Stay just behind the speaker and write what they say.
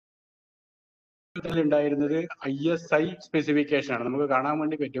ഉണ്ടായിരുന്നത് ISI specification ആണ്. നമുക്ക് കാണാൻ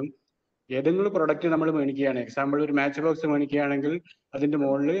വേണ്ടി പറ്റും. ഏതെങ്കിലും പ്രൊഡക്റ്റ് നമ്മൾ മേടിക്കുകയാണ്, എക്സാമ്പിൾ ഒരു മാച്ച് ബോക്സ് മേടിക്കുകയാണെങ്കിൽ അതിന്റെ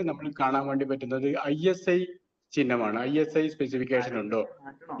മുകളിൽ നമ്മൾ കാണാൻ വേണ്ടി പറ്റുന്നത് ISI ചിഹ്നമാണ്. ISI സ്പെസിഫിക്കേഷൻ ഉണ്ടോ?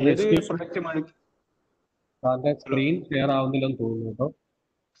 ഏത് പ്രൊഡക്റ്റ് മേടിക്കും? സ്ക്രീൻ ഷെയർ ആവുന്നില്ലെന്ന് തോന്നുന്നു കേട്ടോ.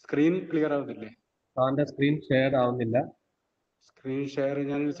 Screen clear ആവുന്നില്ലേ? സാറിന്റെ സ്ക്രീൻ ഷെയർ ആവുന്നില്ല. സ്ക്രീൻ ഷെയർ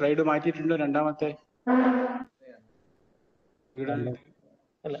ഞാൻ സ്ലൈഡ് മാറ്റിയിട്ടുണ്ട്. രണ്ടാമത്തെ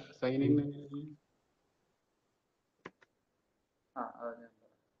സൈൻ ഇൻ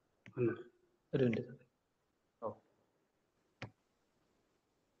ഒരു മിനിറ്റ്.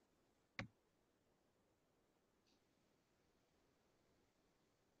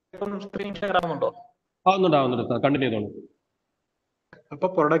 സ്ക്രീൻ ഷെയർ ആവുന്നുണ്ടോ? ആവുന്നുണ്ട്. കണ്ടിന്യൂ ചെയ്തോളൂ. അപ്പൊ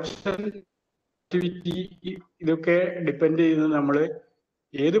പ്രൊഡക്ഷൻ ആക്ടിവിറ്റി ഇതൊക്കെ ഡിപ്പെൻഡ് ചെയ്യുന്നത് നമ്മൾ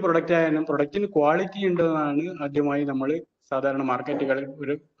ഏത് പ്രൊഡക്റ്റ് ആയാലും പ്രൊഡക്റ്റിന് ക്വാളിറ്റി ഉണ്ടെന്നാണ് ആദ്യമായി നമ്മൾ സാധാരണ മാർക്കറ്റുകളിൽ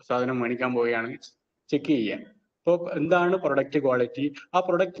ഒരു സാധനം മേടിക്കാൻ പോവുകയാണ് ചെക്ക് ചെയ്യാൻ. അപ്പോൾ എന്താണ് പ്രൊഡക്റ്റ് ക്വാളിറ്റി, ആ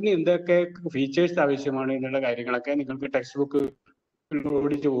പ്രൊഡക്റ്റിന് എന്തൊക്കെ ഫീച്ചേഴ്സ് ആവശ്യമാണ് എന്നുള്ള കാര്യങ്ങളൊക്കെ നിങ്ങൾക്ക് ടെക്സ്റ്റ് ബുക്ക്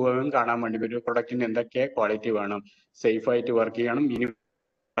ഓടിച്ച് പോകാൻ കാണാൻ വേണ്ടി പറ്റും. പ്രൊഡക്റ്റിന് എന്തൊക്കെ ക്വാളിറ്റി വേണം, സേഫ് ആയിട്ട് വർക്ക് ചെയ്യണം, മിനിമം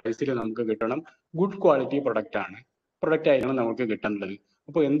പ്രൈസിൽ നമുക്ക് കിട്ടണം, ഗുഡ് ക്വാളിറ്റി പ്രൊഡക്റ്റ് ആയിരിക്കണം നമുക്ക് കിട്ടേണ്ടത്.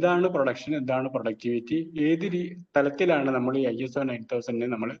 അപ്പോൾ എന്താണ് പ്രൊഡക്ഷൻ, എന്താണ് പ്രൊഡക്ടിവിറ്റി, ഏത് തലത്തിലാണ് നമ്മൾ ഈ ISO 9000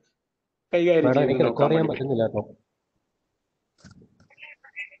 നമ്മൾ കൈകാര്യം ചെയ്ത് നോക്കാൻ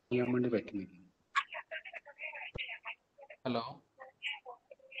വേണ്ടി പറ്റുന്നില്ല. ഹലോ,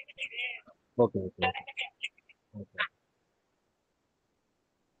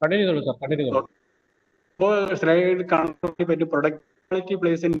 ഇപ്പോൾ സ്ലൈഡ് കാണാൻ പറ്റും. Product quality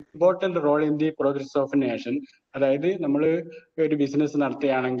plays an important role in the progress of a nation. അതായത് നമ്മൾ ഒരു ബിസിനസ്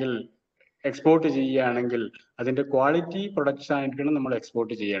നടത്തുകയാണെങ്കിൽ, എക്സ്പോർട്ട് ചെയ്യുകയാണെങ്കിൽ അതിന്റെ ക്വാളിറ്റി പ്രൊഡക്ട്സ് ആയിരിക്കണം നമ്മൾ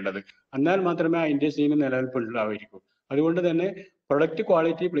എക്സ്പോർട്ട് ചെയ്യേണ്ടത്. എന്നാൽ മാത്രമേ ആ ഇൻഡസ്ട്രിയിൽ നിലനിൽപ്പുണ്ടായിരിക്കും. അതുകൊണ്ട് തന്നെ product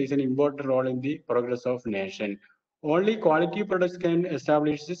quality place an important role in the progress of nation. Only quality products can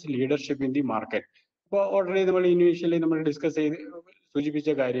establish this leadership in the market. ഇപ്പോൾ ഓൾറെഡി നമ്മൾ ഇനീഷ്യലി നമ്മൾ ഡിസ്കസ് ചെയ്ത് സൂചിപ്പിച്ച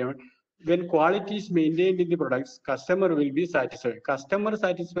കാര്യമാണ്. When quality is maintained in the products, customer will be satisfied. Customer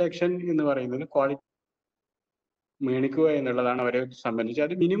satisfaction എന്ന് പറയുന്നത് quality മേടിക്കുക എന്നുള്ളതാണ് അവരെ സംബന്ധിച്ച്.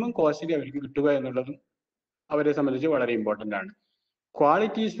 അത് മിനിമം കോസ്റ്റിൽ അവർക്ക് കിട്ടുക എന്നുള്ളതും അവരെ സംബന്ധിച്ച് വളരെ ഇമ്പോർട്ടന്റ് ആണ്.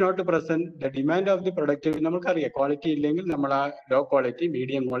 Quality is not present, the demand of the product. നമുക്കറിയാം ക്വാളിറ്റി ഇല്ലെങ്കിൽ നമ്മൾ ആ low quality,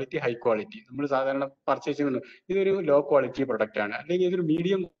 medium quality, high quality നമ്മൾ സാധാരണ പർച്ചേസ് ചെയ്യുന്നു. ഇതൊരു ലോ ക്വാളിറ്റി പ്രൊഡക്റ്റ് ആണ്, അല്ലെങ്കിൽ ഇതൊരു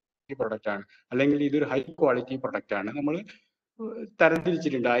മീഡിയം ക്വാളിറ്റി പ്രൊഡക്റ്റ് ആണ്, അല്ലെങ്കിൽ ഇതൊരു ഹൈ ക്വാളിറ്റി പ്രൊഡക്റ്റ് ആണ്. നമ്മൾ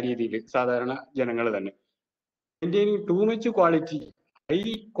തരംതിരിച്ചിട്ടുണ്ട് ആ രീതിയിൽ സാധാരണ ജനങ്ങൾ തന്നെ. Maintaining too much quality, high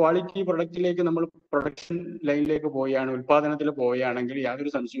quality പ്രൊഡക്റ്റിലേക്ക് നമ്മൾ പ്രൊഡക്ഷൻ ലൈനിലേക്ക് പോവുകയാണ്, ഉൽപാദനത്തിൽ പോവുകയാണെങ്കിൽ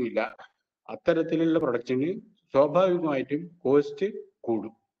യാതൊരു സംശയവുമില്ല അത്തരത്തിലുള്ള പ്രൊഡക്റ്റിന് സ്വാഭാവികമായിട്ടും കോസ്റ്റ്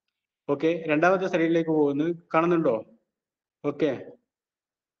കൂടും. ഓക്കെ, രണ്ടാമത്തെ സ്ലൈഡിലേക്ക് പോകുന്നത് കാണുന്നുണ്ടോ? Okay,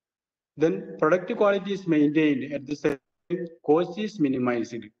 then product quality is maintained at the same cost is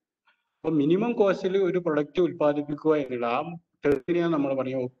minimized. അപ്പോൾ മിനിമം കോസ്റ്റിൽ ഒരു പ്രൊഡക്റ്റ് ഉൽപ്പാദിപ്പിക്കുക എന്നുള്ള ആ ടെർമിനെയാണ് നമ്മൾ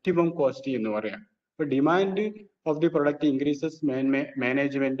പറയുക ഒപ്റ്റിമം കോസ്റ്റ് എന്ന് പറയാം. അപ്പോൾ demand of the product increases,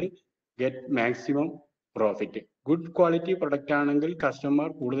 management get maximum profit. Good quality product ആണെങ്കിൽ കസ്റ്റമർ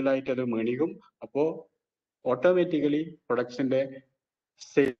കൂടുതലായിട്ട് അത് മേടിക്കും. അപ്പോൾ ഓട്ടോമാറ്റിക്കലി പ്രൊഡക്ട്സിന്റെ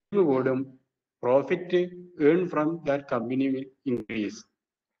സെയിം കൂടും, profit earn from that company will increase.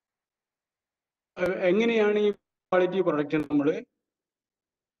 എങ്ങനെയാണ് ഈ ക്വാളിറ്റി പ്രൊഡക്റ്റ് നമ്മൾ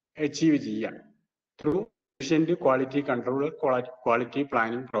അച്ചീവ് ചെയ്യാം? Through efficient quality controller, quality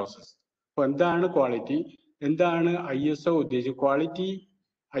planning process. അപ്പോൾ എന്താണ് ക്വാളിറ്റി, എന്താണ് ISO ഉദ്ദേശിച്ചത്? ക്വാളിറ്റി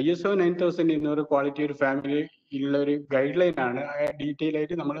ISO 9000 എന്നൊരു ക്വാളിറ്റി ഒരു ഫാമിലി ഉള്ള ഒരു ഗൈഡ് ലൈൻ ആണ്. ഡീറ്റെയിൽ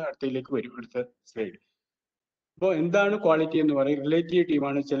ആയിട്ട് നമ്മൾ അടുത്തതിലേക്ക് വരും, അടുത്ത സ്ലൈഡ്. അപ്പോൾ എന്താണ് ക്വാളിറ്റി എന്ന് പറയുന്നത് റിലേറ്റീവ്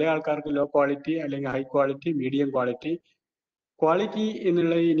ടീമാണ്. ചില ആൾക്കാർക്ക് ലോ ക്വാളിറ്റി, അല്ലെങ്കിൽ high quality, medium quality. Quality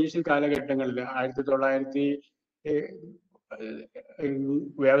എന്നുള്ള ഇനീഷ്യൽ കാലഘട്ടങ്ങളിൽ 1900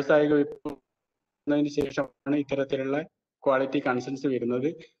 വ്യാവസായിക വിപ്ലവത്തിന് ശേഷമാണ് ഇത്തരത്തിലുള്ള ക്വാളിറ്റി കൺസേൺസ് വരുന്നത്.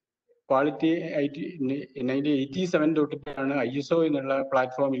 ക്വാളിറ്റി 1987 തൊട്ടിട്ടാണ് ISO എന്നുള്ള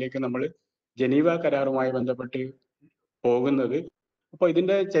പ്ലാറ്റ്ഫോമിലേക്ക് നമ്മൾ ജനീവ കരാറുമായി ബന്ധപ്പെട്ട് പോകുന്നത്. അപ്പോൾ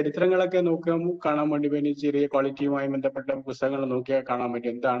ഇതിന്റെ ചരിത്രങ്ങളൊക്കെ നോക്കുമ്പോൾ കാണാൻ വേണ്ടി പറ്റും. ചെറിയ ക്വാളിറ്റിയുമായി ബന്ധപ്പെട്ട പുസ്തകങ്ങൾ നോക്കിയാൽ കാണാൻ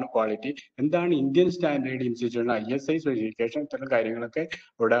പറ്റും എന്താണ് ക്വാളിറ്റി, എന്താണ് Indian standard institution ISI specification, ഇത്തരം കാര്യങ്ങളൊക്കെ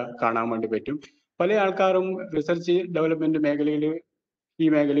ഇവിടെ കാണാൻ വേണ്ടി പറ്റും. പല ആൾക്കാരും റിസർച്ച് ഡെവലപ്മെന്റ് മേഖലയിൽ, ഈ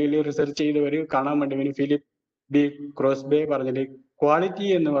മേഖലയിൽ റിസർച്ച് ചെയ്തവർ കാണാൻ വേണ്ടി പറ്റും. ഫിലിപ്പ് ബി ക്രോസ്ബേ പറഞ്ഞത് ക്വാളിറ്റി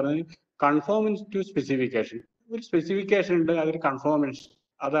എന്ന് പറഞ്ഞത് കൺഫോമൻസ് ടു സ്പെസിഫിക്കേഷൻ. ഒരു സ്പെസിഫിക്കേഷൻ ഉണ്ട്, അതൊരു കൺഫോമൻസ്,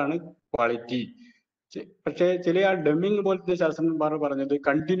 അതാണ് ക്വാളിറ്റി. പക്ഷേ ചില ഡെമ്മിങ് പോലത്തെ ശാസ്ത്രജ്ഞന്മാർ പറഞ്ഞത്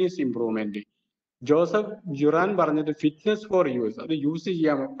കണ്ടിന്യൂസ് ഇംപ്രൂവ്മെന്റ്. ജോസഫ് ജുറാൻ പറഞ്ഞത് ഫിറ്റ്നസ് ഫോർ യൂസ്, അത് യൂസ്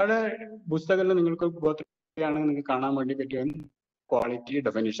ചെയ്യാൻ. പല പുസ്തകങ്ങളിൽ നിങ്ങൾക്ക് ആണെങ്കിൽ നിങ്ങൾക്ക് കാണാൻ വേണ്ടി പറ്റും ക്വാളിറ്റി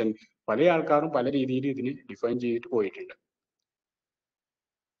ഡെഫിനിഷൻ. പല ആൾക്കാരും പല രീതിയിൽ ഇതിന് ഡിഫൈൻ ചെയ്തിട്ട് പോയിട്ടുണ്ട്.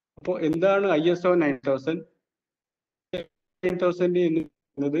 അപ്പോൾ എന്താണ് ISO 9000? 9000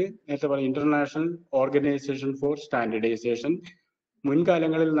 എന്നത് നേരത്തെ പറഞ്ഞ ഇന്റർനാഷണൽ ഓർഗനൈസേഷൻ ഫോർ സ്റ്റാൻഡർഡൈസേഷൻ.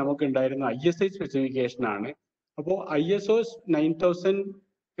 മുൻകാലങ്ങളിൽ നമുക്ക് ഉണ്ടായിരുന്ന ISI സ്പെസിഫിക്കേഷൻ ആണ്. അപ്പോൾ ISO 9000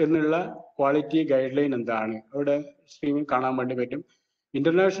 എന്നുള്ള ക്വാളിറ്റി ഗൈഡ് ലൈൻ എന്താണ്? അവിടെ സ്ക്രീനിൽ കാണാൻ വേണ്ടി പറ്റും.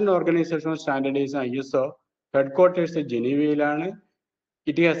 International organisation of standardisation ISO headquarters ജനീവയിലാണ്.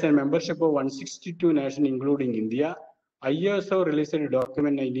 It has A membership of 162 nations including India. ISO released a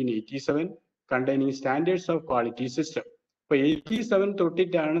document 1987 containing standards of quality system. അപ്പൊ 87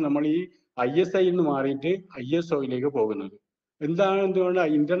 തൊട്ടിട്ടാണ് നമ്മൾ ഈ ISI നിന്ന് മാറിയിട്ട് ISOയിലേക്ക് പോകുന്നത്. എന്തുകൊണ്ട്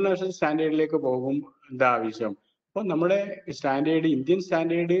ഇന്റർനാഷണൽ സ്റ്റാൻഡേർഡിലേക്ക് പോകും? എന്താ ആവശ്യം? അപ്പോൾ നമ്മുടെ സ്റ്റാൻഡേർഡ് ഇന്ത്യൻ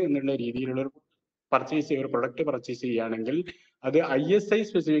സ്റ്റാൻഡേർഡ് എന്നുള്ള രീതിയിലുള്ള ഒരു പ്രൊഡക്റ്റ് പർച്ചേസ് ചെയ്യുകയാണെങ്കിൽ അത് ISI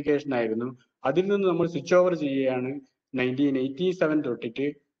സ്പെസിഫിക്കേഷൻ ആയിരുന്നു. അതിൽ നിന്ന് നമ്മൾ സ്വിച്ച് ഓവർ ചെയ്യുകയാണ് 1987 തൊട്ടിട്ട്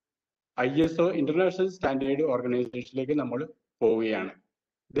ISO ഇന്റർനാഷണൽ സ്റ്റാൻഡേർഡ് ഓർഗനൈസേഷനിലേക്ക് നമ്മൾ പോവുകയാണ്.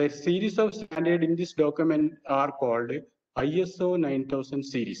 The series of standard in this document are called ISO 9000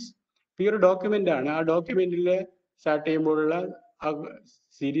 series. ഈ ഒരു ഡോക്യുമെന്റ് ആണ്. ആ ഡോക്യുമെന്റിലെ സ്റ്റാർട്ട് ചെയ്യുമ്പോഴുള്ള ആ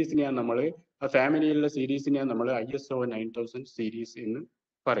സീരീസിനെയാണ് നമ്മൾ, ആ ഫാമിലിയിലുള്ള സീരീസിനെയാണ് നമ്മൾ ISO 9000 സീരീസ് എന്ന്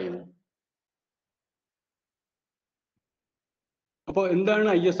പറയുന്നത്. അപ്പോൾ എന്താണ്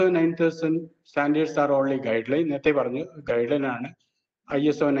ISO 9000? Standards are only guide line. നേരത്തെ പറഞ്ഞു ഗൈഡ് ലൈൻ ആണ്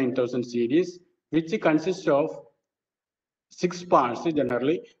ISO 9000 series, which consists of 6 parts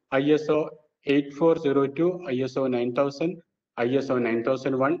generally: ISO 8402, ISO 9000, ISO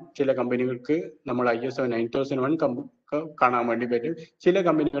 9001. ചില കമ്പനികൾക്ക് നമ്മൾ ISO 9001 കാണാൻ വേണ്ടി പറ്റും. ചില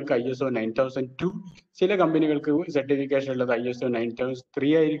കമ്പനികൾക്ക് ISO 9002. ചില കമ്പനികൾക്ക് സർട്ടിഫിക്കേഷൻ ഉള്ളത് ISO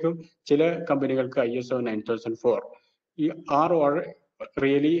 9003 ആയിരിക്കും. ചില കമ്പനികൾക്ക് ISO 9004. are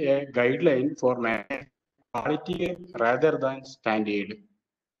really a guideline for quality rather than standard.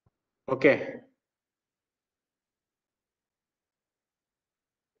 Okay.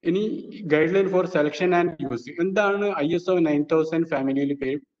 ഇനി guide line four selection and use. എന്താണ് ISO 9000 ഫാമിലിയിൽ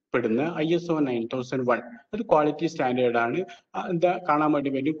പെടുന്ന ISO 9001? അത് ക്വാളിറ്റി സ്റ്റാൻഡേർഡ് ആണ്. എന്താ കാണാൻ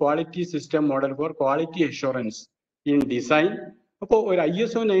വേണ്ടി പറ്റും? Quality system model four quality assurance in design. അപ്പോൾ ഒരു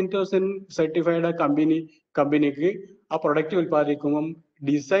ISO 9000 സർട്ടിഫൈഡ് കമ്പനിക്ക് ആ പ്രൊഡക്റ്റ് ഉൽപ്പാദിക്കുമ്പം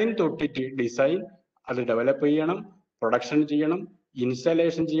ഡിസൈൻ തൊട്ടിട്ട് ഡിസൈൻ അത് ഡെവലപ്പ് ചെയ്യണം, പ്രൊഡക്ഷൻ ചെയ്യണം,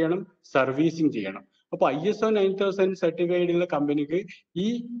 ഇൻസ്റ്റലേഷൻ ചെയ്യണം, സർവീസിങ് ചെയ്യണം. അപ്പൊ ISO 9000 സർട്ടിഫൈഡ് ഉള്ള കമ്പനിക്ക് ഈ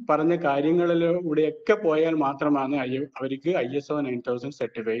പറഞ്ഞ കാര്യങ്ങളിലൂടെയൊക്കെ പോയാൽ മാത്രമാണ് അവർക്ക് ISO 9000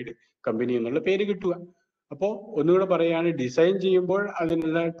 സർട്ടിഫൈഡ് കമ്പനി എന്നുള്ള പേര് കിട്ടുക. അപ്പോ ഒന്നുകൂടെ പറയാണ്, ഡിസൈൻ ചെയ്യുമ്പോൾ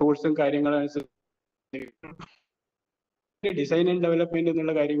അതിനുള്ള ടൂൾസും കാര്യങ്ങളും ഡിസൈൻ ആൻഡ് ഡെവലപ്മെന്റ്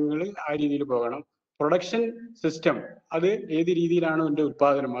എന്നുള്ള കാര്യങ്ങൾ ആ രീതിയിൽ പോകണം. പ്രൊഡക്ഷൻ സിസ്റ്റം അത് ഏത് രീതിയിലാണോ എന്റെ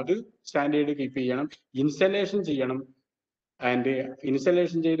ഉത്പാദനം അത് സ്റ്റാൻഡേർഡ് കീപ്പ് ചെയ്യണം. ഇൻസ്റ്റലേഷൻ ചെയ്യണം. ആൻഡ്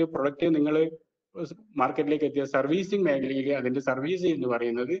ഇൻസ്റ്റലേഷൻ ചെയ്ത് പ്രൊഡക്റ്റ് നിങ്ങൾ മാർക്കറ്റിലേക്ക് എത്തിയ സർവീസിങ് മേഖലയിൽ അതിന്റെ സർവീസ് എന്ന്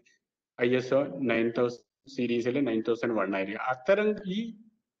പറയുന്നത് ISO 9000 സീരീസിൽ 9001 ആയിരിക്കും. അത്തരം ഈ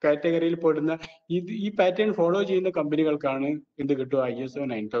കാറ്റഗറിയിൽ പെടുന്ന ഈ പാറ്റേൺ ഫോളോ ചെയ്യുന്ന കമ്പനികൾക്കാണ് എന്ത് കിട്ടുക? ISO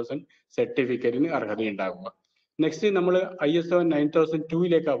 9000 സർട്ടിഫിക്കറ്റിന് അർഹതയുണ്ടാകുക. നെക്സ്റ്റ് നമ്മൾ ISO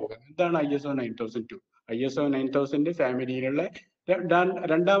 9002യിലേക്കാണ് പോകുന്നത്. എന്താണ് ISO 9002? ISO 9000 ഫാമിലിയിലുള്ള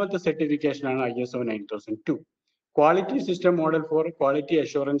രണ്ടാമത്തെ സർട്ടിഫിക്കേഷൻ ആണ് ISO 9002. Quality system model four quality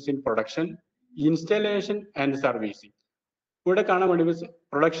assurance in production, installation and servicing. ഇവിടെ കാണാൻ വേണ്ടി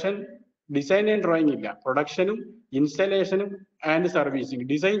പ്രൊഡക്ഷൻ ഡിസൈൻ ആൻഡ് ഡ്രോയിങ് ഇല്ല, പ്രൊഡക്ഷനും ഇൻസ്റ്റലേഷനും ആൻഡ് സർവീസിങ്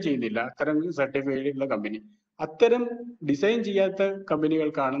ഡിസൈൻ ചെയ്യുന്നില്ല അത്തരം സർട്ടിഫൈഡ് ഉള്ള കമ്പനി. അത്തരം ഡിസൈൻ ചെയ്യാത്ത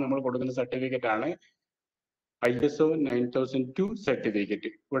കമ്പനികൾക്കാണ് നമ്മൾ കൊടുക്കുന്ന സർട്ടിഫിക്കറ്റ് ആണ് ISO 9002 സർട്ടിഫിക്കറ്റ്.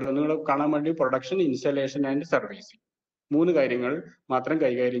 ഇവിടെ നിങ്ങൾ കാണാൻ വേണ്ടി പ്രൊഡക്ഷൻ, ഇൻസ്റ്റലേഷൻ ആൻഡ് സർവീസിങ് 3 കാര്യങ്ങൾ മാത്രം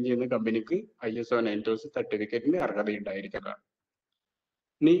കൈകാര്യം ചെയ്യുന്ന കമ്പനിക്ക് ISO 9000 സർട്ടിഫിക്കറ്റിന് അർഹതയുണ്ടായിരിക്കുക.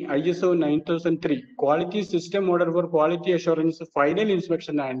 ഇനി ISO 9003 quality system model four quality assurance final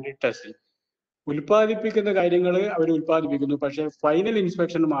inspection and testing. ഉൽപ്പാദിപ്പിക്കുന്ന കാര്യങ്ങൾ അവർ ഉൽപ്പാദിപ്പിക്കുന്നു, പക്ഷെ ഫൈനൽ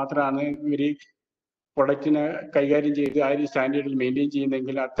ഇൻസ്പെക്ഷൻ മാത്രമാണ് ഇവർ പ്രൊഡക്റ്റിനെ കൈകാര്യം ചെയ്ത് ആ ഒരു സ്റ്റാൻഡേർഡിൽ മെയിൻറ്റെയിൻ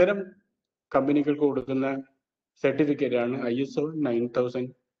ചെയ്യുന്നെങ്കിൽ അത്തരം കമ്പനികൾക്ക് കൊടുക്കുന്ന സർട്ടിഫിക്കറ്റ് ആണ് ISO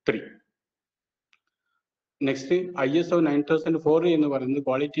 9003. നെക്സ്റ്റ് ISO 9004 എന്ന് പറയുന്നത്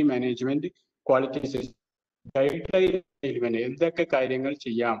quality management quality system guide line, എന്തൊക്കെ കാര്യങ്ങൾ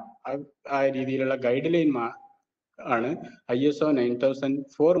ചെയ്യാം ആ രീതിയിലുള്ള ഗൈഡ് ലൈൻ ആണ് ISO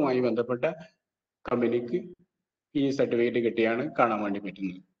 9004മായി ബന്ധപ്പെട്ട കമ്പനിക്ക് ഈ സർട്ടിഫിക്കറ്റ് കിട്ടിയാണ് കാണാൻ വേണ്ടി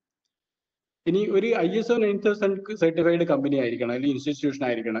പറ്റുന്നത്. ഇനി ഒരു ISO 9000 സർട്ടിഫൈഡ് കമ്പനി ആയിരിക്കണം അല്ലെങ്കിൽ ഇൻസ്റ്റിറ്റ്യൂഷൻ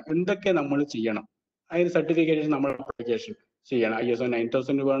ആയിരിക്കണം, എന്തൊക്കെ നമ്മൾ ചെയ്യണം? അതിന് സർട്ടിഫിക്കേഷൻ നമ്മൾ അപ്ലിക്കേഷൻ ചെയ്യണം. ISO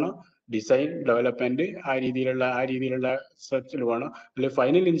 9000 വേണോ, ഡിസൈൻ ഡെവലപ്മെന്റ് ആ രീതിയിലുള്ള സ്ട്രക്ചർ വേണോ, അല്ലെങ്കിൽ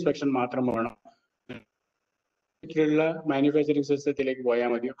ഫൈനൽ ഇൻസ്പെക്ഷൻ മാത്രം വേണോ? ുള്ള മാനുഫാക്ചറിങ് സിസ്റ്റത്തിലേക്ക് പോയാൽ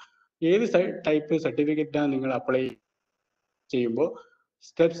മതിയോ? ഏത് ടൈപ്പ് സർട്ടിഫിക്കറ്റാണ് നിങ്ങൾ അപ്ലൈ ചെയ്യുമ്പോൾ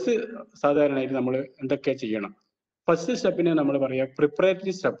സ്റ്റെപ്സ് സാധാരണയായിട്ട് നമ്മൾ എന്തൊക്കെ ചെയ്യണം? ഫസ്റ്റ് സ്റ്റെപ്പിന് നമ്മൾ പറയാം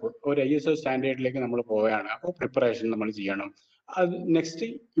പ്രിപ്പറേറ്ററി സ്റ്റെപ്പ്. ഒരു ISO സ്റ്റാൻഡേർഡിലേക്ക് നമ്മൾ പോവുകയാണ്, അപ്പോൾ പ്രിപ്പറേഷൻ നമ്മൾ ചെയ്യണം. അത് next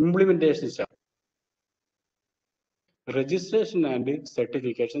implementation step, registration and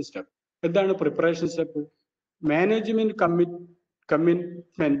certification step. എന്താണ് preparation step? Management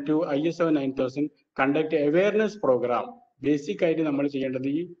commitment to ISO 9000 conduct awareness programme. Basic ആയിട്ട് നമ്മൾ ചെയ്യേണ്ടത്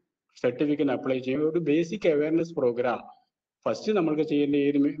ഈ സർട്ടിഫിക്കറ്റ് അപ്ലൈ ചെയ്യുമ്പോൾ ഒരു ബേസിക് അവയർനെസ് പ്രോഗ്രാം ഫസ്റ്റ് നമ്മൾക്ക് ചെയ്യേണ്ട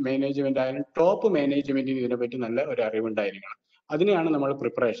ഏത് മാനേജ്മെന്റ് ആയാലും ടോപ്പ് മാനേജ്മെന്റിന് ഇതിനെപ്പറ്റി നല്ല ഒരു അറിവുണ്ടായിരിക്കണം. അതിനെയാണ് നമ്മൾ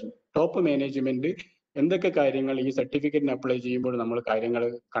പ്രിപ്പറേഷൻ. ടോപ്പ് മാനേജ്മെന്റ് എന്തൊക്കെ കാര്യങ്ങൾ ഈ സർട്ടിഫിക്കറ്റിന് അപ്ലൈ ചെയ്യുമ്പോൾ നമ്മൾ കാര്യങ്ങൾ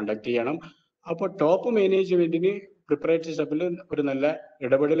കണ്ടക്ട് ചെയ്യണം. അപ്പോൾ ടോപ്പ് മാനേജ്മെന്റിന് പ്രിപ്പറേറ്ററി സ്റ്റെപ്പിൽ ഒരു നല്ല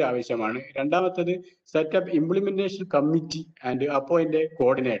ഇടപെടൽ ആവശ്യമാണ്. രണ്ടാമത്തത് setup implementation committee and appoint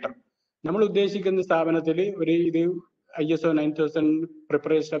coordinator. നമ്മൾ ഉദ്ദേശിക്കുന്ന സ്ഥാപനത്തിൽ ഒരു ഇത് ISO 9000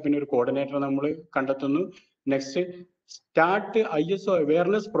 പ്രിപ്പറേറ്ററി സ്റ്റെപ്പിന് ഒരു കോർഡിനേറ്റർ നമ്മൾ കണ്ടെത്തുന്നു. Next start ISO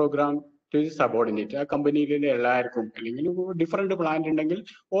awareness programme to subordinate. ആ കമ്പനിയിലെ എല്ലാവർക്കും, അല്ലെങ്കിൽ ഡിഫറെന്റ് പ്ലാന്റ് ഉണ്ടെങ്കിൽ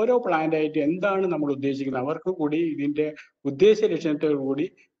ഓരോ പ്ലാന്റ് ആയിട്ട് എന്താണ് നമ്മൾ ഉദ്ദേശിക്കുന്നത് അവർക്ക് കൂടി ഇതിന്റെ ഉദ്ദേശ ലക്ഷ്യത്തോടു കൂടി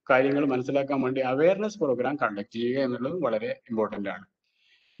കാര്യങ്ങൾ മനസ്സിലാക്കാൻ വേണ്ടി അവയർനെസ് പ്രോഗ്രാം കണ്ടക്ട് ചെയ്യുക എന്നുള്ളത് വളരെ ഇമ്പോർട്ടന്റ് ആണ്.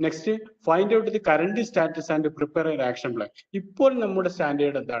 Next find out the current status and prepare action plan. ഇപ്പോൾ നമ്മുടെ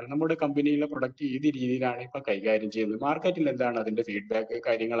സ്റ്റാൻഡേർഡ് എന്താണ്, നമ്മുടെ കമ്പനിയിലെ പ്രൊഡക്റ്റ് ഏത് രീതിയിലാണ് ഇപ്പൊ കൈകാര്യം ചെയ്യുന്നത്, മാർക്കറ്റിൽ എന്താണ് അതിന്റെ ഫീഡ്ബാക്ക്,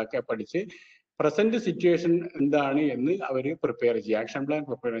 കാര്യങ്ങളൊക്കെ പഠിച്ച് പ്രസന്റ് സിറ്റുവേഷൻ എന്താണ് എന്ന് അവർ പ്രിപ്പയർ ചെയ്യുക, ആക്ഷൻ പ്ലാൻ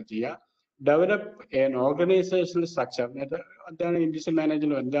പ്രിപ്പയർ ചെയ്യുക. Develop N organisational structure. എന്താണ് ഇൻഡസ്ട്രിയൽ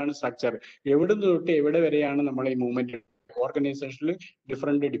മാനേജ്മെന്റ്, എന്താണ് സ്ട്രക്ചർ, എവിടെ തൊട്ട് എവിടെ വരെയാണ് നമ്മൾ ഈ മൂവ്മെന്റ്. ഓർഗനൈസേഷനിൽ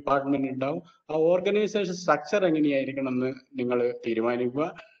ഡിഫറെന്റ് ഡിപ്പാർട്ട്മെന്റ് ഉണ്ടാവും. ആ ഓർഗനൈസേഷൻ സ്ട്രക്ചർ എങ്ങനെയായിരിക്കണം എന്ന് നിങ്ങൾ തീരുമാനിക്കുക.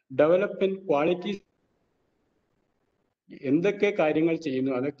 ഡെവലപ്മെന്റ് ക്വാളിറ്റി, എന്തൊക്കെ കാര്യങ്ങൾ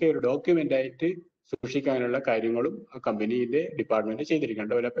ചെയ്യുന്നു അതൊക്കെ ഒരു ഡോക്യുമെന്റ് ആയിട്ട് സൂക്ഷിക്കാനുള്ള കാര്യങ്ങളും കമ്പനിയുടെ ഡിപ്പാർട്ട്മെന്റ് ചെയ്തിരിക്കണം.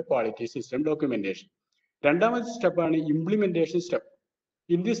 Develop quality system documentation. രണ്ടാമത്തെ സ്റ്റെപ്പാണ് implementation step.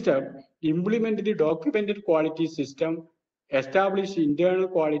 In this step implement the documented quality system, establish internal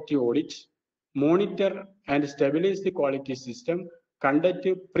quality audit, monitor and stabilise the quality system,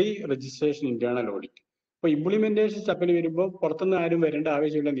 conduct pre registration internal audit. അപ്പൊ implementation സ്റ്റെപ്പിൽ വരുമ്പോൾ പുറത്തുനിന്ന് ആരും വരേണ്ട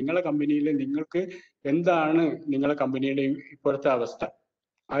ആവശ്യമില്ല. നിങ്ങളെ കമ്പനിയിൽ നിങ്ങൾക്ക് എന്താണ് നിങ്ങളെ കമ്പനിയുടെ ഇപ്പോഴത്തെ അവസ്ഥ,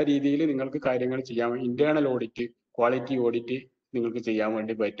 ആ രീതിയിൽ നിങ്ങൾക്ക് കാര്യങ്ങൾ ചെയ്യാം. ഇന്റേണൽ ഓഡിറ്റ്, ക്വാളിറ്റി ഓഡിറ്റ് നിങ്ങൾക്ക് ചെയ്യാൻ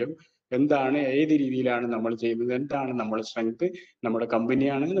വേണ്ടി പറ്റും. എന്താണ്, ഏത് രീതിയിലാണ് നമ്മൾ ചെയ്യുന്നത്, എന്താണ് നമ്മുടെ സ്ട്രെങ്ത്, നമ്മുടെ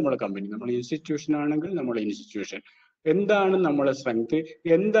കമ്പനിയാണെങ്കിൽ നമ്മുടെ കമ്പനി, നമ്മൾ ഇൻസ്റ്റിറ്റ്യൂഷൻ ആണെങ്കിൽ നമ്മുടെ ഇൻസ്റ്റിറ്റ്യൂഷൻ, എന്താണ് നമ്മളെ സ്ട്രെങ്ത്,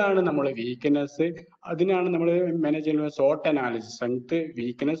 എന്താണ് നമ്മളെ വീക്ക്നെസ്, അതിനാണ് നമ്മൾ മാനേജ് ചെയ്യുന്നത് saute analysis, strength,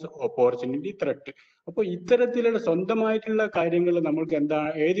 weakness, opportunity, threat. അപ്പോൾ ഇത്തരത്തിലുള്ള സ്വന്തമായിട്ടുള്ള കാര്യങ്ങൾ നമ്മൾക്ക്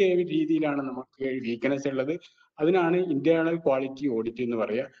ഏത് രീതിയിലാണ് നമുക്ക് വീക്ക്നെസ് ഉള്ളത്, അതിനാണ് ഇന്റേണൽ ക്വാളിറ്റി ഓഡിറ്റ് എന്ന്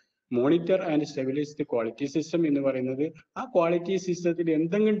പറയുക. Monitor and stabilise the quality system എന്ന് പറയുന്നത് ആ ക്വാളിറ്റി സിസ്റ്റത്തിൽ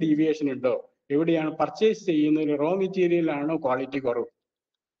എന്തെങ്കിലും ഡീവിയേഷൻ ഉണ്ടോ, എവിടെയാണ് പർച്ചേസ് ചെയ്യുന്നതിൽ റോ മെറ്റീരിയൽ ആണോ ക്വാളിറ്റി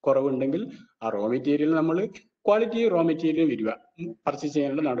കുറവുണ്ടെങ്കിൽ ആ റോ മെറ്റീരിയൽ നമ്മൾ ക്വാളിറ്റി റോ മെറ്റീരിയൽ വരിക, പർച്ചേസ്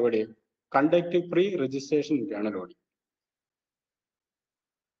ചെയ്യാനുള്ള നടപടി. Conduct pre registration internal audit.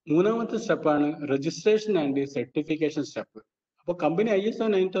 മൂന്നാമത്തെ സ്റ്റെപ്പാണ് രജിസ്ട്രേഷൻ ആൻഡ് സർട്ടിഫിക്കേഷൻ സ്റ്റെപ്പ്. അപ്പോൾ കമ്പനി ISO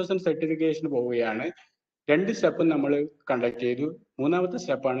 9000 സർട്ടിഫിക്കേഷൻ പോവുകയാണ്. രണ്ട് സ്റ്റെപ്പ് നമ്മൾ കണ്ടക്ട് ചെയ്തു. മൂന്നാമത്തെ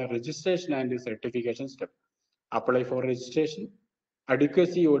സ്റ്റെപ്പാണ് registration and certification step. Apply for registration,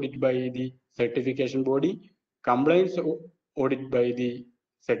 adequacy audit by the certification body, compliance audit by the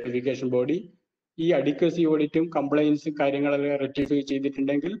certification body. ഈ അഡിക്വസി ഓഡിറ്റും കംപ്ലയൻസും കാര്യങ്ങളെല്ലാം റെക്ടിഫൈ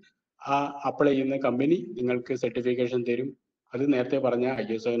ചെയ്തിട്ടുണ്ടെങ്കിൽ ആ അപ്ലൈ ചെയ്യുന്ന കമ്പനി നിങ്ങൾക്ക് സർട്ടിഫിക്കേഷൻ തരും. അത് നേരത്തെ പറഞ്ഞ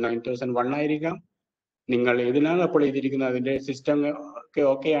ISO 9001 ആയിരിക്കാം. നിങ്ങൾ ഏതിനാണ് അപ്ലൈ ചെയ്തിരിക്കുന്നത് അതിന്റെ സിസ്റ്റം ഒക്കെ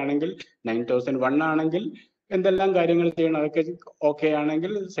ഓക്കെ ആണെങ്കിൽ, 9001 ആണെങ്കിൽ എന്തെല്ലാം കാര്യങ്ങൾ ചെയ്യണം അതൊക്കെ ഓക്കെ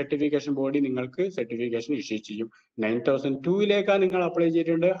ആണെങ്കിൽ സർട്ടിഫിക്കേഷൻ ബോഡി നിങ്ങൾക്ക് സർട്ടിഫിക്കേഷൻ ഇഷ്യൂ ചെയ്യും. 9002ലേക്കാണ് നിങ്ങൾ അപ്ലൈ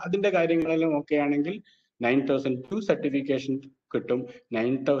ചെയ്തിട്ടുണ്ട്, അതിന്റെ കാര്യങ്ങളെല്ലാം ഓക്കെ ആണെങ്കിൽ 9002 സർട്ടിഫിക്കേഷൻ കിട്ടും.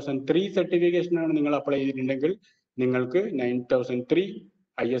 9003 സർട്ടിഫിക്കേഷൻ ആണ് നിങ്ങൾ അപ്ലൈ ചെയ്തിട്ടുണ്ടെങ്കിൽ നിങ്ങൾക്ക് 9003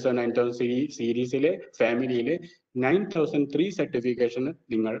 ISO 9000 സീരീസിലെ ഫാമിലിയിലെ 9003 സർട്ടിഫിക്കേഷന്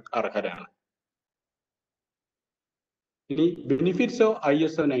നിങ്ങൾ അർഹരാണ്. ഇനി ബെനിഫിറ്റ്സ് ഓഫ്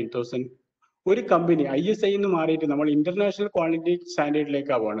ISO 9000. ഒരു കമ്പനി ISI എന്ന് മാറിയിട്ട് നമ്മൾ ഇന്റർനാഷണൽ ക്വാളിറ്റി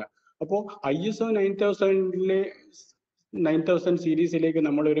സ്റ്റാൻഡേർഡിലേക്ക് ആവുകയാണ്. അപ്പോൾ ISO 9000 സീരീസിലേക്ക്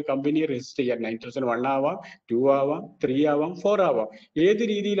നമ്മൾ ഒരു കമ്പനി രജിസ്റ്റർ ചെയ്യാൻ 9001 ആവാം, 2 ആവാം, 3 ആവാം, 4 ആവാം. ഏത്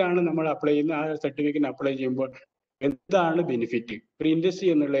രീതിയിലാണ് നമ്മൾ അപ്ലൈ ചെയ്യുന്നത്, ആ സർട്ടിഫിക്കറ്റ് അപ്ലൈ ചെയ്യുമ്പോൾ എന്താണ് ബെനിഫിറ്റ്, ഒരു ഇൻഡസ്ട്രി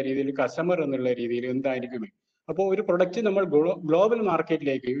എന്നുള്ള രീതിയിൽ, കസ്റ്റമർ എന്നുള്ള രീതിയിൽ എന്തായിരിക്കും. അപ്പോൾ ഒരു പ്രൊഡക്റ്റ് നമ്മൾ ഗ്ലോബൽ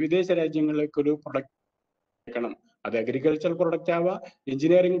മാർക്കറ്റിലേക്ക്, വിദേശ രാജ്യങ്ങളിലേക്ക് ഒരു പ്രൊഡക്റ്റ് ണം, അത് അഗ്രികൾച്ചർ പ്രൊഡക്റ്റ് ആവാം,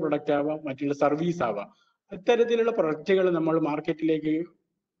 എഞ്ചിനീയറിംഗ് പ്രൊഡക്റ്റ് ആവാം, മറ്റുള്ള സർവീസ് ആവാം. അത്തരത്തിലുള്ള പ്രൊഡക്റ്റുകൾ നമ്മൾ മാർക്കറ്റിലേക്ക്,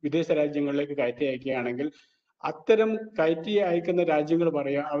 വിദേശ രാജ്യങ്ങളിലേക്ക് കയറ്റി അയക്കുകയാണെങ്കിൽ അത്തരം കയറ്റി അയക്കുന്ന രാജ്യങ്ങൾ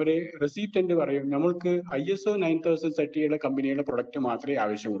പറയാം, അവര് റെസിപ്റ്റന്റ് പറയും നമ്മൾക്ക് ISO 9000 സെറ്റ് ചെയ്യുന്ന കമ്പനിയുടെ പ്രൊഡക്റ്റ് മാത്രമേ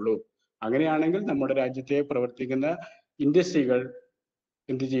ആവശ്യമുള്ളൂ. അങ്ങനെയാണെങ്കിൽ നമ്മുടെ രാജ്യത്തെ പ്രവർത്തിക്കുന്ന ഇൻഡസ്ട്രികൾ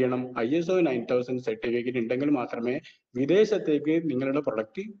എന്ത് ചെയ്യണം? ISO 9000 സർട്ടിഫിക്കറ്റ് ഉണ്ടെങ്കിൽ മാത്രമേ വിദേശത്തേക്ക് നിങ്ങളുടെ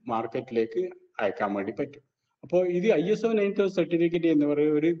പ്രൊഡക്റ്റ് മാർക്കറ്റിലേക്ക് അയക്കാൻ വേണ്ടി പറ്റും. അപ്പോൾ ഇത് ISO 9000 സർട്ടിഫിക്കറ്റ് എന്ന്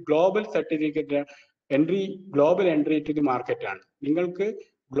പറയുന്നത് ഒരു global certificate global entry to the market ആണ്. നിങ്ങൾക്ക്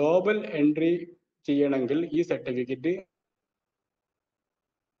ഗ്ലോബൽ എൻട്രി ചെയ്യണമെങ്കിൽ ഈ സർട്ടിഫിക്കറ്റ്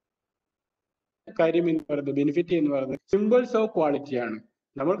കാര്യം എന്ന് പറയുന്നത്, ബെനിഫിറ്റ് എന്ന് പറയുന്നത് സിമ്പിൾസ് ഓഫ് ക്വാളിറ്റി ആണ്.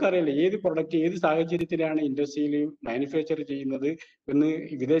 നമ്മൾക്കറിയില്ല ഏത് പ്രൊഡക്റ്റ് ഏത് സാഹചര്യത്തിലാണ് ഇൻഡസ്ട്രിയിൽ മാനുഫാക്ചർ ചെയ്യുന്നത് എന്ന്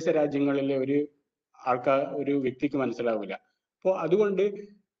വിദേശ രാജ്യങ്ങളിലെ ഒരു വ്യക്തിക്ക് മനസ്സിലാവില്ല. അപ്പോൾ അതുകൊണ്ട്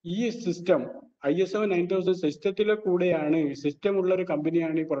ഈ സിസ്റ്റം ISO 9000 സിസ്റ്റത്തിലെ കൂടെയാണ്, സിസ്റ്റം ഉള്ള ഒരു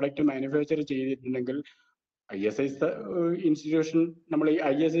കമ്പനിയാണ് ഈ പ്രൊഡക്റ്റ് മാനുഫാക്ചർ ചെയ്തിട്ടുണ്ടെങ്കിൽ ISI ഇൻസ്റ്റിറ്റ്യൂഷൻ, നമ്മൾ ഈ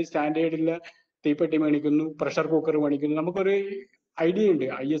ISI സ്റ്റാൻഡേർഡിലെ തീപ്പെട്ടി മേടിക്കുന്നു, പ്രഷർ കുക്കർ മേടിക്കുന്നു, നമുക്കൊരു ഐഡിയ ഉണ്ട്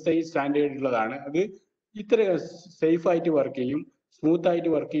ISI സ്റ്റാൻഡേർഡ് ഉള്ളതാണ്, അത് ഇത്ര സേഫ് ആയിട്ട് വർക്ക് ചെയ്യും, സ്മൂത്ത് ആയിട്ട്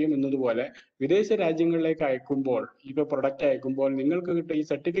വർക്ക് ചെയ്യും എന്നതുപോലെ വിദേശ രാജ്യങ്ങളിലേക്ക് അയക്കുമ്പോൾ, ഇപ്പൊ പ്രൊഡക്റ്റ് അയക്കുമ്പോൾ നിങ്ങൾക്ക് കിട്ടുന്ന ഈ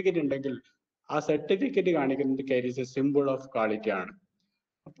സർട്ടിഫിക്കറ്റ് ഉണ്ടെങ്കിൽ ആ സർട്ടിഫിക്കറ്റ് കാണിക്കുന്നത് കാരീസ് എ സിമ്പിൾ ഓഫ് ക്വാളിറ്റി ആണ്.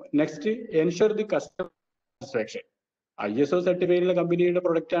 Next, ensure the customer satisfaction. ISO സർട്ടിഫൈഡുള്ള കമ്പനിയുടെ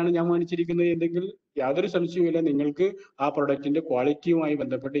പ്രൊഡക്റ്റ് ആണ് ഞാൻ മേടിച്ചിരിക്കുന്നത് എങ്കിൽ യാതൊരു സംശയവുമില്ല, നിങ്ങൾക്ക് ആ പ്രൊഡക്റ്റിന്റെ ക്വാളിറ്റിയുമായി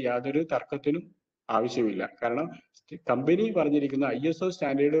ബന്ധപ്പെട്ട് യാതൊരു തർക്കത്തിനും ആവശ്യമില്ല. കാരണം കമ്പനി പറഞ്ഞിരിക്കുന്ന ISO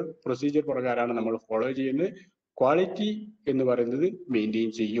സ്റ്റാൻഡേർഡ് പ്രൊസീജിയർ പ്രകാരമാണ് നമ്മൾ ഫോളോ ചെയ്യുന്നത്. ക്വാളിറ്റി എന്ന് പറയുന്നത്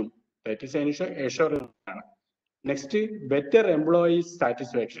മെയിൻറ്റെയിൻ ചെയ്യും. ദാറ്റ് ഈസ് എൻഷുറൻസ് ആണ്. Next, better employees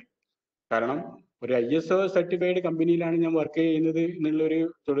satisfaction. കാരണം ഒരു ISO സർട്ടിഫൈഡ് കമ്പനിയിലാണ് ഞാൻ വർക്ക് ചെയ്യുന്നത് എന്നുള്ളൊരു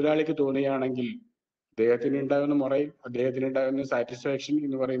തൊഴിലാളിക്ക് തോന്നുകയാണെങ്കിൽ അദ്ദേഹത്തിന് ഉണ്ടാകുന്ന സാറ്റിസ്ഫാക്ഷൻ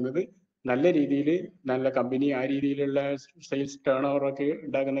എന്ന് പറയുന്നത് നല്ല രീതിയിൽ, നല്ല കമ്പനി, ആ രീതിയിലുള്ള സെയിൽസ് ടേൺ ഓവർ ഒക്കെ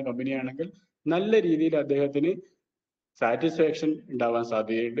ഉണ്ടാകുന്ന കമ്പനിയാണെങ്കിൽ നല്ല രീതിയിൽ അദ്ദേഹത്തിന് സാറ്റിസ്ഫാക്ഷൻ ഉണ്ടാവാൻ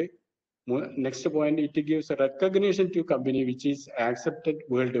സാധ്യതയുണ്ട്. Next point, it gives recognition to company which is accepted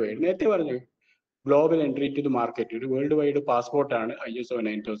world wide. നേരത്തെ പറഞ്ഞു global entry to the market, ഒരു world wide പാസ്പോർട്ടാണ് ISO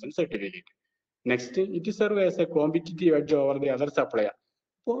 9000 certificate. Next, it serve as A competitive edge over the other supplier.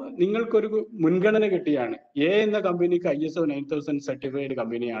 അപ്പോൾ നിങ്ങൾക്കൊരു മുൻഗണന കിട്ടിയാണ്. എന്ന കമ്പനിക്ക് ISO 9000 certified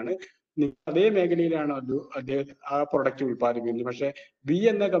കമ്പനിയാണ്, അതേ മേഖലയിലാണ് അദ്ദേഹം ആ പ്രൊഡക്റ്റ് ഉത്പാദിപ്പിക്കുന്നത്. പക്ഷെ B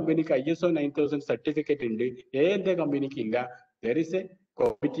എന്ന കമ്പനിക്ക് ISO 9000 സർട്ടിഫിക്കറ്റ് ഉണ്ട്, എന്ന കമ്പനിക്ക് ഇല്ല. There is A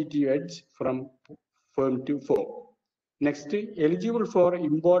competitive edge from firm to form. Next, eligible for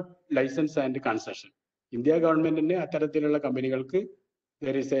import licence and concession. India ഗവൺമെന്റിന് അത്തരത്തിലുള്ള കമ്പനികൾക്ക്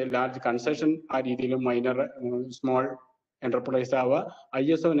there is A large concession, ആ രീതിയിലും മൈനർ സ്മോൾ എന്റർപ്രൈസ് ആവുക.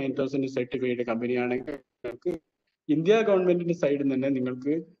 ISO 9000 സർട്ടിഫൈഡ് കമ്പനിയാണെങ്കിൽ നിങ്ങൾക്ക് ഇന്ത്യ ഗവൺമെന്റിന്റെ സൈഡിൽ നിന്ന്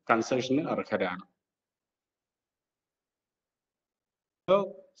നിങ്ങൾക്ക് കൺസെഷന് അർഹരാണ്.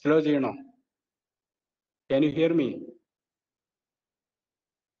 സ്ലോ ചെയ്യണോ? Can you here me?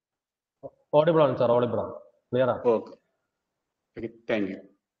 Audible ആണ് സാർ, ഓഡിബിൾ ആണ്, ക്ലിയർ ആണ്. Okay, thank you.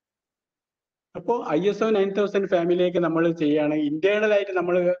 അപ്പോൾ ISO 9000 ഫാമിലിയിലേക്ക് നമ്മൾ ചെയ്യുകയാണെങ്കിൽ ഇന്റേണൽ ആയിട്ട്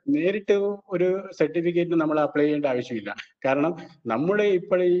നമ്മൾ നേരിട്ട് ഒരു സർട്ടിഫിക്കറ്റ് നമ്മൾ അപ്ലൈ ചെയ്യേണ്ട ആവശ്യമില്ല. കാരണം നമ്മുടെ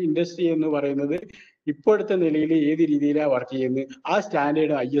ഇപ്പോഴത്തെ ഈ ഇൻഡസ്ട്രി എന്ന് പറയുന്നത് ഇപ്പോഴത്തെ നിലയിൽ ഏത് രീതിയിലാണ് വർക്ക് ചെയ്യുന്നത്, ആ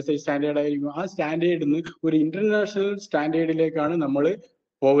സ്റ്റാൻഡേർഡ് ISI സ്റ്റാൻഡേർഡ് ആയിരിക്കും. ആ സ്റ്റാൻഡേർഡിൽ നിന്ന് ഒരു ഇന്റർനാഷണൽ സ്റ്റാൻഡേർഡിലേക്കാണ് നമ്മൾ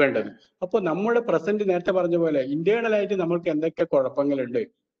പോകേണ്ടത്. അപ്പോൾ നമ്മുടെ പ്രസന്റ് നേരത്തെ പറഞ്ഞ പോലെ ഇന്റേണൽ ആയിട്ട് നമ്മൾക്ക് എന്തൊക്കെ കുഴപ്പങ്ങളുണ്ട്,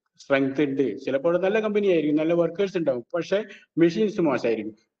 സ്ട്രെങ്ത് ഉണ്ട്. ചിലപ്പോൾ നല്ല കമ്പനി ആയിരിക്കും, നല്ല വർക്കേഴ്സ് ഉണ്ടാവും, പക്ഷെ മെഷീൻസ്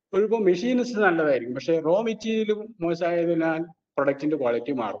മോശമായിരിക്കും. ഇപ്പോൾ മെഷീൻസ് നല്ലതായിരിക്കും, പക്ഷെ റോ മെറ്റീരിയൽ മോശമായതിനാൽ പ്രൊഡക്റ്റിന്റെ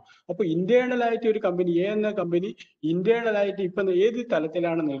ക്വാളിറ്റി മാറും. അപ്പൊ ഇന്റേണൽ ആയിട്ട് ഒരു കമ്പനി, എന്ന കമ്പനി ഇന്റേണൽ ആയിട്ട് ഇപ്പൊ ഏത്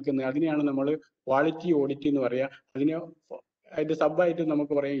തലത്തിലാണ് നിൽക്കുന്നത് അതിനെയാണ് നമ്മൾ ക്വാളിറ്റി ഓഡിറ്റ് എന്ന് പറയാ. അതിന്റെ സബായിട്ട്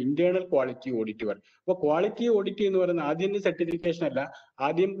നമുക്ക് പറയാം ഇന്റേണൽ ക്വാളിറ്റി ഓഡിറ്റ് പറയും. അപ്പൊ ക്വാളിറ്റി ഓഡിറ്റ് എന്ന് പറയുന്നത് ആദ്യം സർട്ടിഫിക്കേഷൻ അല്ല,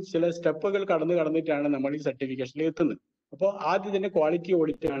 ആദ്യം ചില സ്റ്റെപ്പുകൾ കടന്നിട്ടാണ് നമ്മൾ ഈ സർട്ടിഫിക്കേഷനിൽ എത്തുന്നത്. അപ്പോൾ ആദ്യം തന്നെ ക്വാളിറ്റി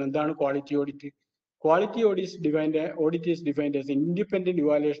ഓഡിറ്റ് ആണ്. എന്താണ് quality audit? Quality audit is defined as independent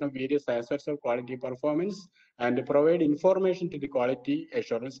evaluation of various aspects of quality performance and provide information to the quality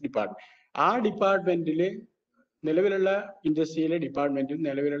assurance department. ആ ഡിപ്പാർട്ട്മെന്റിൽ നിലവിലുള്ള ഇൻഡസ്ട്രിയിലെ ഡിപ്പാർട്ട്മെന്റിൽ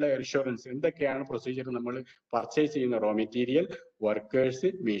നിലവിലുള്ള അഷുറൻസ് എന്തൊക്കെയാണ് പ്രൊസീജിയർ, നമ്മൾ പർച്ചേസ് ചെയ്യുന്ന raw material,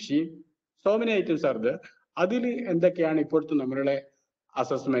 workers, machine, so many items are there. അതിൽ എന്തൊക്കെയാണ് ഇപ്പോഴത്തെ നമ്മളുടെ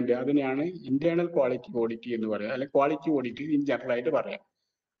അസസ്മെന്റ്, അതിനെയാണ് ഇന്റേണൽ ക്വാളിറ്റി ഓഡിറ്റ് എന്ന് പറയുക, അല്ലെങ്കിൽ ക്വാളിറ്റി ഓഡിറ്റ് ഇൻ ജനറൽ ആയിട്ട് പറയാം.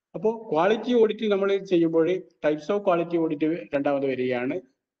 അപ്പോൾ ക്വാളിറ്റി ഓഡിറ്റ് നമ്മൾ ചെയ്യുമ്പോൾ ടൈപ്സ് ഓഫ് ക്വാളിറ്റി ഓഡിറ്റ് രണ്ടാമത് വരികയാണ്.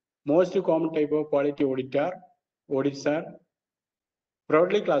 Most common type of quality audits R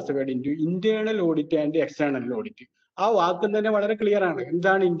broadly classified into internal audit and external audit. ആ വാക്കും തന്നെ വളരെ ക്ലിയർ ആണ്.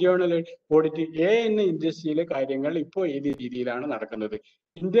 എന്താണ് ഇന്റേണൽ ഓഡിറ്റ്? എന്ന ഇൻഡസ്ട്രിയിലെ കാര്യങ്ങൾ ഇപ്പോൾ ഏത് രീതിയിലാണ് നടക്കുന്നത്,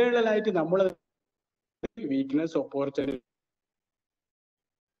 ഇന്റേണൽ ആയിട്ട് നമ്മൾ വീക്ക്നെസ് ഓപ്പർച്യൂണിറ്റി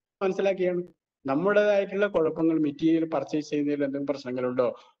മനസ്സിലാക്കിയാണ്. നമ്മുടേതായിട്ടുള്ള കുഴപ്പങ്ങൾ, മെറ്റീരിയൽ പർച്ചേസ് ചെയ്യുന്നതിൽ എന്തെങ്കിലും പ്രശ്നങ്ങളുണ്ടോ,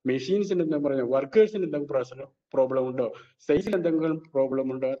 മെഷീൻസിന് എന്തെങ്കിലും പറഞ്ഞു, വർക്കേഴ്സിന് എന്തെങ്കിലും പ്രോബ്ലം ഉണ്ടോ, സൈസിൽ എന്തെങ്കിലും പ്രോബ്ലം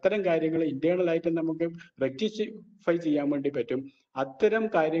ഉണ്ടോ, അത്തരം കാര്യങ്ങൾ ഇന്റേണൽ ആയിട്ട് നമുക്ക് റെക്ടിഫൈ ചെയ്യാൻ വേണ്ടി പറ്റും. അത്തരം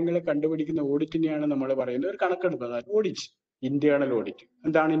കാര്യങ്ങൾ കണ്ടുപിടിക്കുന്ന ഓഡിറ്റിനെയാണ് നമ്മൾ പറയുന്നത് ഒരു കണക്കെടുക്കുന്നത് ഓഡിറ്റ്, ഇന്റേണൽ ഓഡിറ്റ്.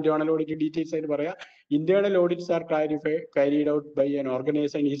 എന്താണ് ഇന്റേണൽ ഓഡിറ്റ്? ഡീറ്റെയിൽസ് ആയിട്ട് പറയാം. Internal audits R carried out by an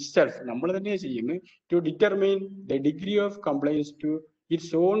organization itself, നമ്മൾ തന്നെയാണ് ചെയ്യുന്നത്, to determine the degree of compliance to its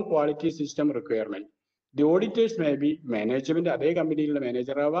own quality system requirement. The auditors may be management, അതേ കമ്പനിയിലുള്ള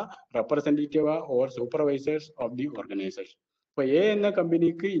manager ആവാം, representative or supervisors of the organisation. ഇപ്പൊ A എന്ന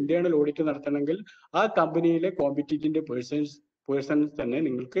കമ്പനിക്ക് internal audit നടത്തണമെങ്കിൽ ആ കമ്പനിയിലെ കോമ്പറ്റീറ്റന്റ് പേഴ്സൺസ് തന്നെ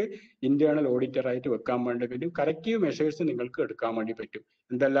നിങ്ങൾക്ക് ഇന്റേണൽ ഓഡിറ്റർ ആയിട്ട് വെക്കാൻ വേണ്ടി പറ്റും. കറക്റ്റീവ് മെഷേഴ്സ് നിങ്ങൾക്ക് എടുക്കാൻ വേണ്ടി പറ്റും.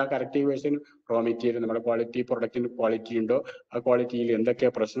 എന്തെല്ലാം കറക്റ്റീവ് മെഷേഴ്സ്? റോ മെറ്റീരിയൽ, നമ്മുടെ ക്വാളിറ്റി, പ്രൊഡക്റ്റിന് ക്വാളിറ്റി ഉണ്ടോ, ആ ക്വാളിറ്റിയിൽ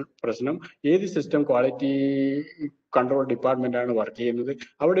എന്തൊക്കെയാ പ്രശ്നം, ഏത് സിസ്റ്റം ക്വാളിറ്റി കൺട്രോൾ ഡിപ്പാർട്ട്മെന്റ് ആണ് വർക്ക് ചെയ്യുന്നത്,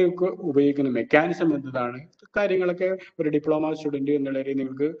 അവിടെയൊക്കെ ഉപയോഗിക്കുന്ന മെക്കാനിസം എന്താണ്, കാര്യങ്ങളൊക്കെ ഒരു ഡിപ്ലോമ സ്റ്റുഡന്റ് എന്നുള്ള രീതിയിൽ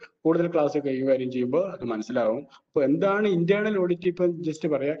നിങ്ങൾക്ക് കൂടുതൽ ക്ലാസ് കൈകാര്യം ചെയ്യുമ്പോൾ അത് മനസ്സിലാവും. അപ്പൊ എന്താണ് ഇന്റേണൽ ഓഡിറ്റ്? ഇപ്പൊ ജസ്റ്റ്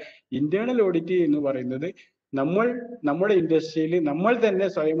പറയാം, ഇന്റേണൽ ഓഡിറ്റ് എന്ന് പറയുന്നത് നമ്മുടെ ഇൻഡസ്ട്രിയിൽ നമ്മൾ തന്നെ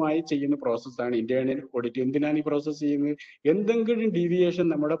സ്വയമായി ചെയ്യുന്ന പ്രോസസ്സാണ് ഇന്റേണൽ ഓഡിറ്റ്. എന്തിനാണ് ഈ പ്രോസസ്സ് ചെയ്യുന്നത്? എന്തെങ്കിലും ഡീവിയേഷൻ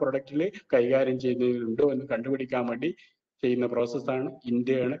നമ്മുടെ പ്രൊഡക്റ്റിൽ കൈകാര്യം ചെയ്യുന്നതിലുണ്ടോ എന്ന് കണ്ടുപിടിക്കാൻ വേണ്ടി ചെയ്യുന്ന പ്രോസസ്സാണ്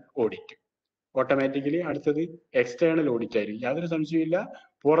ഇന്റേണൽ ഓഡിറ്റ്. ഓട്ടോമാറ്റിക്കലി അടുത്തത് എക്സ്റ്റേണൽ ഓഡിറ്റ് ആയിരിക്കും. യാതൊരു സംശയമില്ല,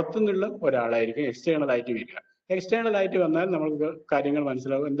 പുറത്തുനിന്നുള്ള ഒരാളായിരിക്കും എക്സ്റ്റേണൽ ആയിട്ട് വരിക. എക്സ്റ്റേണൽ ആയിട്ട് വന്നാൽ നമുക്ക് കാര്യങ്ങൾ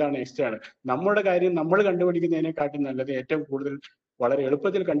മനസ്സിലാവും. എന്താണ് എക്സ്റ്റേണൽ? നമ്മുടെ കാര്യം നമ്മൾ കണ്ടുപിടിക്കുന്നതിനെക്കാട്ടും നല്ലത്, ഏറ്റവും കൂടുതൽ വളരെ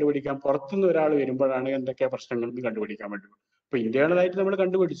എളുപ്പത്തിൽ കണ്ടുപിടിക്കാൻ പുറത്തുനിന്ന് ഒരാൾ വരുമ്പോഴാണ് എന്തൊക്കെ പ്രശ്നങ്ങൾ കണ്ടുപിടിക്കാൻ പറ്റും. ഇപ്പൊ ഇന്റേണൽ ആയിട്ട് നമ്മൾ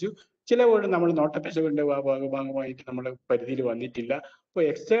കണ്ടുപിടിച്ചു, ചിലപ്പോൾ നമ്മൾ നോട്ടപ്പിശകിന്റെ ഭാഗമായിട്ട് നമ്മൾ പരിധിയിൽ വന്നിട്ടില്ല. അപ്പൊ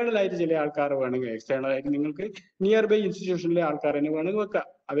എക്സ്റ്റേണൽ ആയിട്ട് ചില ആൾക്കാർ വേണമെങ്കിൽ എക്സ്റ്റേണൽ ആയിട്ട് നിങ്ങൾക്ക് നിയർ ബൈ ഇൻസ്റ്റിറ്റ്യൂഷനിലെ ആൾക്കാർ തന്നെ വേണമെങ്കിൽ വെക്കാം.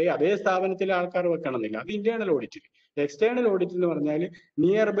 അതേ സ്ഥാപനത്തിലെ ആൾക്കാർ വെക്കണമെന്നില്ല. അത് ഇന്റേണൽ ഓഡിറ്റിൽ. എക്സ്റ്റേണൽ ഓഡിറ്റ് എന്ന് പറഞ്ഞാൽ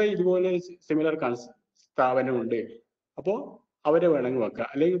നിയർ ബൈ ഇതുപോലെ സിമിലർ സ്ഥാപനമുണ്ട്, അപ്പോ അവരെ വേണമെങ്കിൽ വെക്കാം.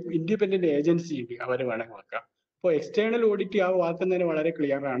 അല്ലെങ്കിൽ ഇൻഡിപെൻഡന്റ് ഏജൻസി ഉണ്ട്, അവരെ വേണമെങ്കിൽ വെക്കാം. അപ്പോൾ എക്സ്റ്റേണൽ ഓഡിറ്റ് ആ വാക്കുന്നതിന് വളരെ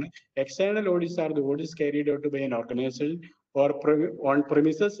ക്ലിയർ ആണ്. External audits are the audits carried out by an organization or on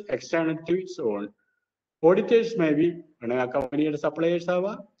premises external to its own. Auditors may be ആ കമ്പനിയുടെ സപ്ലയേഴ്സ്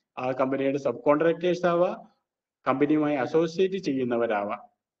ആവാം, ആ കമ്പനിയുടെ സബ് കോൺട്രാക്ടേഴ്സ് ആവാം, കമ്പനിയുമായി അസോസിയേറ്റ് ചെയ്യുന്നവരാവാം,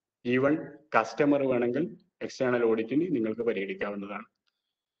 ഈവൻ കസ്റ്റമർ വേണമെങ്കിൽ എക്സ്റ്റേണൽ ഓഡിറ്റിന് നിങ്ങൾക്ക് പരിഗണിക്കാവുന്നതാണ്.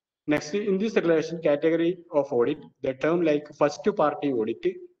 Next, in this relation category of audit, the term like first party audit,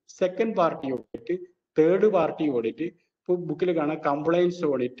 second party audit, third party audit, ഇപ്പോൾ ബുക്കിൽ കാണാം കംപ്ലൈൻസ്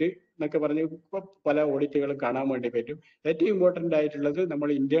ഓഡിറ്റ് എന്നൊക്കെ പറഞ്ഞ് പല ഓഡിറ്റുകളും കാണാൻ വേണ്ടി പറ്റും. ഏറ്റവും ഇമ്പോർട്ടന്റ് ആയിട്ടുള്ളത് നമ്മൾ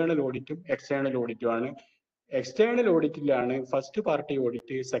ഇന്റേണൽ ഓഡിറ്റും എക്സ്റ്റേണൽ ഓഡിറ്റും ആണ്. External ഓഡിറ്റിലാണ് first party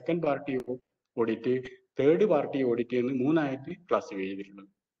audit, second party audit, third party audit എന്ന് മൂന്നായിട്ട് ക്ലാസിഫൈ ചെയ്തിട്ടുള്ളത്.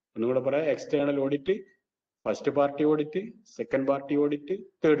 ഒന്നുകൂടെ പറയാം, external audit, first party audit, second party audit,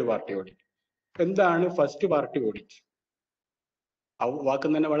 third party audit. എന്താണ് ഫസ്റ്റ് പാർട്ടി ഓഡിറ്റ്? ആ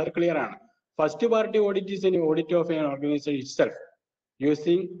വാക്ക് തന്നെ വളരെ ക്ലിയർ ആണ്. First party audit is an audit of N organisation itself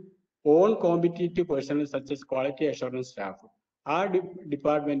using on competitive personal such as quality assurance staff. ആ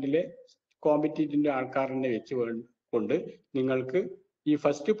ഡിപ്പാർട്ട്മെന്റിലെ competitive ആൾക്കാരനെ വെച്ച് കൊണ്ട് നിങ്ങൾക്ക് ഈ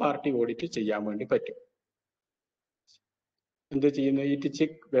ഫസ്റ്റ് പാർട്ടി ഓഡിറ്റ് ചെയ്യാൻ വേണ്ടി പറ്റും. എന്ത് ചെയ്യുന്നത്? It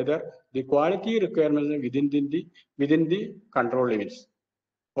check whether the quality requirement within the control limits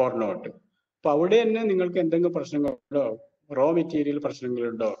or not. അപ്പൊ അവിടെ തന്നെ നിങ്ങൾക്ക് എന്തെങ്കിലും പ്രശ്നങ്ങളുണ്ടോ, റോ മെറ്റീരിയൽ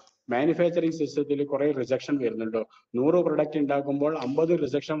പ്രശ്നങ്ങളുണ്ടോ, മാനുഫാക്ചറിങ് സിസ്റ്റത്തിൽ കുറെ റിജക്ഷൻ വരുന്നുണ്ടോ, 100 പ്രൊഡക്റ്റ് ഉണ്ടാക്കുമ്പോൾ 50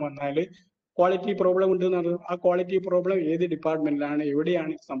 റിജക്ഷൻ വന്നാൽ ക്വാളിറ്റി പ്രോബ്ലം ഉണ്ട് എന്ന് പറഞ്ഞു. ആ ക്വാളിറ്റി പ്രോബ്ലം ഏത് ഡിപ്പാർട്ട്മെന്റിലാണ്,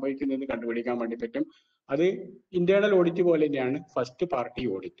 എവിടെയാണ് സംഭവിക്കുന്നതെന്ന് കണ്ടുപിടിക്കാൻ വേണ്ടി പറ്റും. അത് ഇന്റേണൽ ഓഡിറ്റ് പോലെ തന്നെയാണ് ഫസ്റ്റ് പാർട്ടി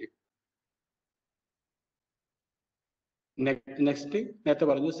ഓഡിറ്റ്. നെക്സ്റ്റ് നേരത്തെ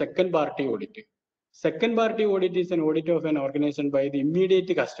പറഞ്ഞു second party audit. Second party audit is an audit of N organisation by the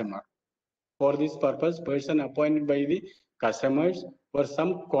immediate customer. For this purpose, person appointed by the customers or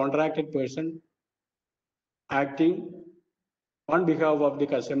some contracted person acting on behalf of the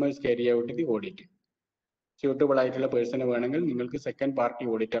customers carry out the audit. Suitable ആയിട്ടുള്ള പേഴ്സണെ വേണമെങ്കിൽ നിങ്ങൾക്ക് second party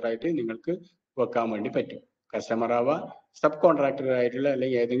auditor ആയിട്ട് നിങ്ങൾക്ക് വെക്കാൻ വേണ്ടി പറ്റും. Customer ആവാ, സബ് കോൺട്രാക്ടർ ആയിട്ടുള്ള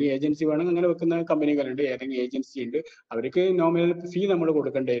അല്ലെങ്കിൽ ഏതെങ്കിലും ഏജൻസി വേണമെങ്കിൽ അങ്ങനെ വെക്കുന്ന കമ്പനികളുണ്ട്. ഏതെങ്കിലും ഏജൻസി ഉണ്ട്, അവർക്ക് നോമിനൽ ഫീ നമ്മൾ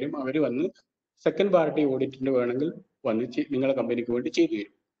കൊടുക്കേണ്ടി വരും. അവർ വന്ന് സെക്കൻഡ് പാർട്ടി ഓഡിറ്റിന് വേണമെങ്കിൽ വന്ന് നിങ്ങളുടെ കമ്പനിക്ക് വേണ്ടി ചെയ്തു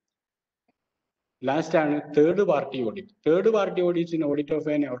തരും. ലാസ്റ്റ് ആണ് third party audit. Third party audit in audit of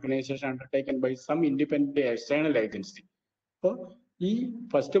an organisation undertaken by some independent external agency. അപ്പോൾ ഈ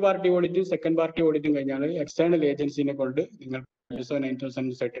ഫസ്റ്റ് പാർട്ടി ഓഡിറ്റും സെക്കൻഡ് പാർട്ടി ഓഡിറ്റും കഴിഞ്ഞാൽ എക്സ്റ്റേണൽ ഏജൻസിനെ കൊണ്ട് നിങ്ങൾ ISO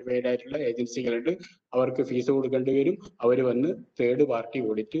 9000 സർട്ടിഫൈഡ് ആയിട്ടുള്ള ഏജൻസികളുണ്ട്, അവർക്ക് ഫീസ് കൊടുക്കേണ്ടി വരും. അവർ വന്ന് third party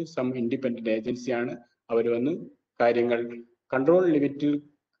audit, some independent ഏജൻസിയാണ്, അവർ വന്ന് കാര്യങ്ങൾ കൺട്രോൾ ലിമിറ്റിൽ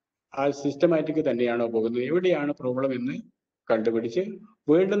ആ സിസ്റ്റമാറ്റിക് തന്നെയാണോ പോകുന്നത്, എവിടെയാണ് പ്രോബ്ലം എന്ന് കണ്ടുപിടിച്ച്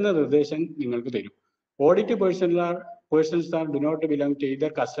വേണ്ടുന്ന നിർദ്ദേശം നിങ്ങൾക്ക് തരും. Audit persons are do not belong to either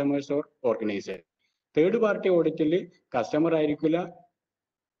customers or organisation. Third party ഓഡിറ്റിൽ customer ആയിരിക്കില്ല,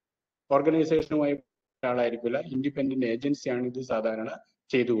 ഓർഗനൈസേഷനുമായി ആളായിരിക്കില്ല, ഇൻഡിപെൻഡന്റ് ഏജൻസിയാണ് ഇത് സാധാരണ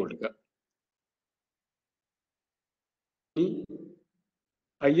ചെയ്തു കൊടുക്കുക. ഈ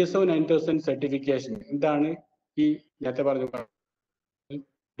ISO 9000 സർട്ടിഫിക്കേഷൻ എന്താണ്? ഈ നേരത്തെ പറഞ്ഞു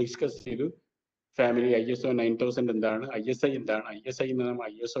ഡിസ്കസ് ചെയ്തു. ഫാമിലി ISO 9000 എന്താണ്, ISI എന്താണ്, ISI നിന്ന് നമ്മൾ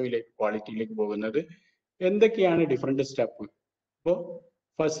ISOയിലേക്ക് ക്വാളിറ്റിയിലേക്ക് പോകുന്നത്, എന്തൊക്കെയാണ് ഡിഫറെന്റ് സ്റ്റെപ്പ്. അപ്പോൾ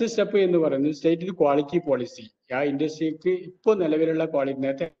ഫസ്റ്റ് സ്റ്റെപ്പ് എന്ന് പറയുന്നത് സ്റ്റേറ്റ് ക്വാളിറ്റി പോളിസി. ആ ഇൻഡസ്ട്രിക്ക് ഇപ്പോൾ നിലവിലുള്ള ക്വാളിറ്റി,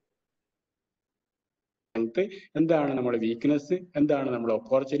 നേരത്തെ എന്താണ് നമ്മുടെ വീക്ക്നെസ്, എന്താണ് നമ്മുടെ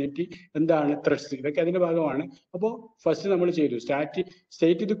ഓപ്പർച്യൂണിറ്റി, എന്താണ് ത്രെഡ്സ്, ഇതൊക്കെ അതിന്റെ ഭാഗമാണ്. അപ്പോൾ ഫസ്റ്റ് നമ്മൾ ചെയ്തു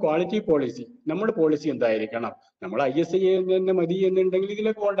സ്റ്റേറ്റ് ക്വാളിറ്റി പോളിസി. നമ്മുടെ പോളിസി എന്തായിരിക്കണം? നമ്മൾ ISI തന്നെ മതി എന്നുണ്ടെങ്കിൽ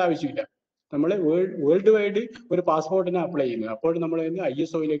ഇതിലേക്ക് പോകേണ്ട ആവശ്യമില്ല. നമ്മൾ വേൾഡ് വൈഡ് ഒരു പാസ്പോർട്ടിന് അപ്ലൈ ചെയ്യുന്നു, അപ്പോൾ നമ്മൾ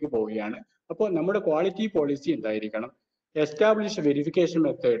ISOയിലേക്ക് പോവുകയാണ്. അപ്പോൾ നമ്മുടെ ക്വാളിറ്റി പോളിസി എന്തായിരിക്കണം? Establish verification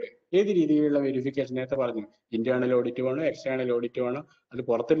method. ഏത് രീതിയിലുള്ള വെരിഫിക്കേഷൻ? നേരത്തെ പറഞ്ഞു, ഇന്റേണൽ ഓഡിറ്റ് വേണോ, എക്സ്റ്റേണൽ ഓഡിറ്റ് വേണോ, അത്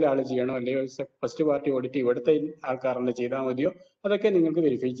പുറത്തുള്ള ആൾ ചെയ്യണോ, അല്ലെങ്കിൽ ഫസ്റ്റ് പാർട്ടി ഓഡിറ്റ് ഇവിടുത്തെ ആൾക്കാരെന്നെ ചെയ്താൽ മതിയോ, അതൊക്കെ നിങ്ങൾക്ക്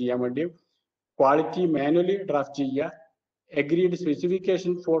വെരിഫൈ ചെയ്യാൻ വേണ്ടി ക്വാളിറ്റി മാനുവലി ഡ്രാഫ്റ്റ് ചെയ്യുക. Agreed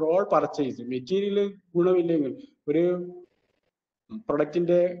specification for all purchase. Material ഗുണമില്ലെങ്കിൽ, ഒരു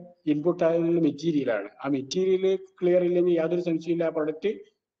പ്രൊഡക്റ്റിന്റെ ഇൻപുട്ട് ആയുള്ള മെറ്റീരിയലാണ്, ആ മെറ്റീരിയൽ ക്ലിയർ ഇല്ലെങ്കിൽ യാതൊരു സംശയമില്ല ആ പ്രൊഡക്റ്റ്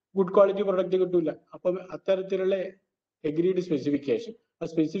ഗുഡ് ക്വാളിറ്റി പ്രൊഡക്റ്റ് കിട്ടൂല. അപ്പം അത്തരത്തിലുള്ള അഗ്രീഡ് സ്പെസിഫിക്കേഷൻ, ആ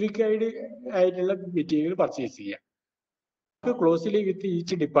സ്പെസിഫിക്കൈഡ് ആയിട്ടുള്ള മെറ്റീരിയൽ പർച്ചേസ് ചെയ്യുക. Closely with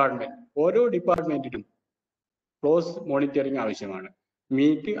each department. ഓരോ ഡിപ്പാർട്ട്മെന്റിനും ക്ലോസ് മോണിറ്ററിംഗ് ആവശ്യമാണ്.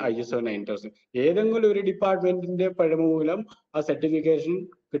 Meet ISO 9000. ഏതെങ്കിലും ഒരു ഡിപ്പാർട്ട്മെന്റിന്റെ പിഴവ് മൂലം ആ സർട്ടിഫിക്കേഷൻ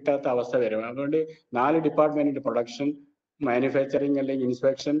കിട്ടാത്ത അവസ്ഥ വരും. അതുകൊണ്ട് 4 ഡിപ്പാർട്ട്മെന്റ്, പ്രൊഡക്ഷൻ, മാനുഫാക്ചറിങ്, അല്ലെങ്കിൽ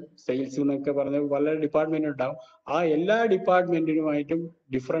ഇൻസ്പെക്ഷൻ, സെയിൽസ് എന്നൊക്കെ പറഞ്ഞ പല ഡിപ്പാർട്ട്മെന്റ് ഉണ്ടാവും. ആ എല്ലാ ഡിപ്പാർട്ട്മെന്റിനുമായിട്ടും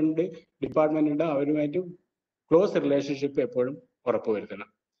ഡിഫറെന്റ് ഡിപ്പാർട്ട്മെന്റ് ഉണ്ടാവും, അവരുമായിട്ടും ക്ലോസ് റിലേഷൻഷിപ്പ് എപ്പോഴും ഉറപ്പുവരുത്തണം.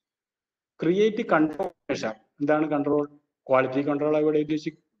 Create control measure. എന്താണ് കൺട്രോൾ? ക്വാളിറ്റി കൺട്രോൾ അവിടെ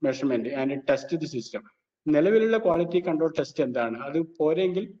measurement and test the system. നിലവിലുള്ള ക്വാളിറ്റി കൺട്രോൾ ടെസ്റ്റ് എന്താണ്? അത്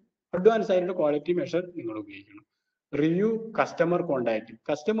പോരെങ്കിൽ അഡ്വാൻസ് ആയിട്ടുള്ള ക്വാളിറ്റി മെഷർ നിങ്ങൾ ഉപയോഗിക്കണം. Review customer contact.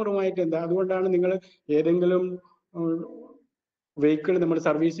 കസ്റ്റമറുമായിട്ട് എന്താ, അതുകൊണ്ടാണ് നിങ്ങൾ ഏതെങ്കിലും വെഹിക്കിൾ നമ്മൾ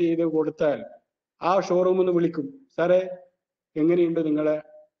സർവീസ് ചെയ്ത് കൊടുത്താൽ ആ ഷോറൂമിൽ നിന്ന് വിളിക്കും, സാറേ എങ്ങനെയുണ്ട് നിങ്ങളെ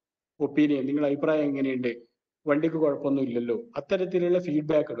ഒപ്പീനിയൻ, നിങ്ങളുടെ അഭിപ്രായം എങ്ങനെയുണ്ട്, വണ്ടിക്ക് കുഴപ്പമൊന്നും ഇല്ലല്ലോ. അത്തരത്തിലുള്ള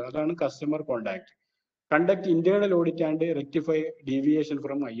ഫീഡ്ബാക്കുകൾ, അതാണ് customer contact. Conduct internal audit and rectify deviation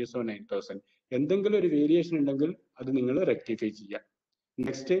from ISO 9000. എന്തെങ്കിലും ഒരു വേരിയേഷൻ ഉണ്ടെങ്കിൽ അത് നിങ്ങൾ റെക്ടിഫൈ ചെയ്യാം.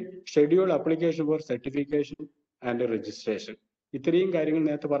 Next, schedule application four certification and registration. ഇത്രയും കാര്യങ്ങൾ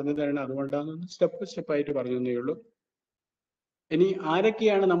നേരത്തെ പറഞ്ഞതാണ്, അതുകൊണ്ടാണ് സ്റ്റെപ്പ് ആയിട്ട് പറഞ്ഞതേ ഉള്ളൂ. ഇനി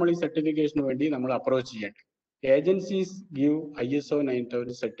ആരൊക്കെയാണ് നമ്മൾ ഈ സർട്ടിഫിക്കേഷന് വേണ്ടി നമ്മൾ അപ്രോച്ച് ചെയ്യേണ്ടത്? Agencies give ISO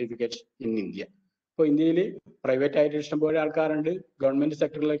 9000 certificate in India. ഇപ്പോൾ ഇന്ത്യയിൽ പ്രൈവറ്റ് ആയിട്ട് ഇഷ്ടംപോലെ ആൾക്കാരുണ്ട്, ഗവൺമെന്റ്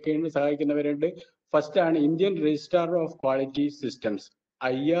സെക്ടറിലൊക്കെ സഹായിക്കുന്നവരുണ്ട്. ഫസ്റ്റ് ആണ് Indian registrar of quality systems,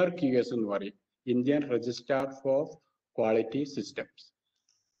 IRQS എന്ന് പറയും, Indian registrar of quality systems.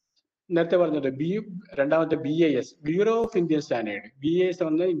 നേരത്തെ പറഞ്ഞത് രണ്ടാമത്തെ BIS, bureau of Indian standard. BIS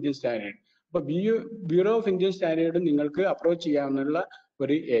വന്ന ഇന്ത്യൻ സ്റ്റാൻഡേർഡ്. അപ്പൊ ബ്യൂറോ ഓഫ് ഇന്ത്യൻ സ്റ്റാൻഡേർഡ് നിങ്ങൾക്ക് അപ്രോച്ച് ചെയ്യാവുന്ന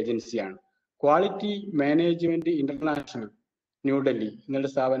ഒരു ഏജൻസിയാണ്. ക്വാളിറ്റി മാനേജ്മെന്റ് ഇന്റർനാഷണൽ, ന്യൂഡൽഹി എന്നുള്ള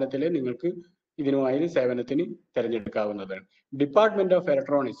സ്ഥാപനത്തിൽ നിങ്ങൾക്ക് ഇതിനുമായി സേവനത്തിന് തിരഞ്ഞെടുക്കാവുന്നതാണ്. Department of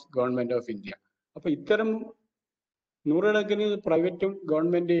electronics, government of India. അപ്പൊ ഇത്തരം നൂറുകണക്കിന് പ്രൈവറ്റും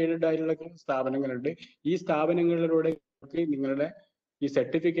ഗവൺമെന്റ് എയ്ഡഡ് ആയിട്ടുള്ള സ്ഥാപനങ്ങളുണ്ട്. ഈ സ്ഥാപനങ്ങളിലൂടെ നിങ്ങളുടെ ഈ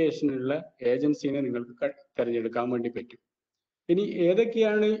സർട്ടിഫിക്കേഷനുള്ള ഏജൻസിനെ നിങ്ങൾക്ക് തിരഞ്ഞെടുക്കാൻ വേണ്ടി പറ്റും. ഇനി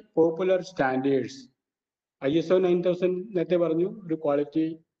ഏതൊക്കെയാണ് പോപ്പുലർ സ്റ്റാൻഡേർഡ്സ്? ISO 9000 നേരത്തെ പറഞ്ഞു, ഒരു ക്വാളിറ്റി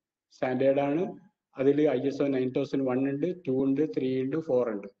സ്റ്റാൻഡേർഡാണ്. അതിൽ ISO 9001 ഉണ്ട്, 2 ഉണ്ട്, 3 ഉണ്ട്, 4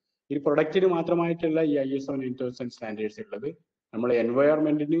 ഉണ്ട്. ഈ പ്രൊഡക്റ്റിന് മാത്രമായിട്ടുള്ള ഈ ISO 9000 സ്റ്റാൻഡേർഡ്സ് ഉള്ളത്. നമ്മൾ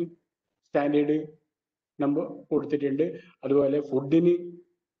എൻവയോൺമെന്റിന് സ്റ്റാൻഡേർഡ് നമ്പർ കൊടുത്തിട്ടുണ്ട്. അതുപോലെ ഫുഡിന്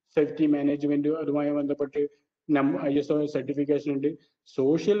സേഫ്റ്റി മാനേജ്മെന്റ് അതുമായി ബന്ധപ്പെട്ട് ISO സർട്ടിഫിക്കേഷൻ ഉണ്ട്.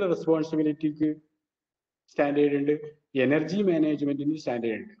 സോഷ്യൽ റെസ്പോൺസിബിലിറ്റിക്ക് സ്റ്റാൻഡേർഡ് ഉണ്ട്. എനർജി മാനേജ്മെന്റിന്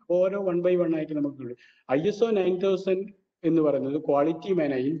സ്റ്റാൻഡേർഡ് ഉണ്ട്. ഓരോ 1 by 1 ആയിട്ട് നമുക്ക് ISO 9000 എന്ന് പറയുന്നത് ക്വാളിറ്റി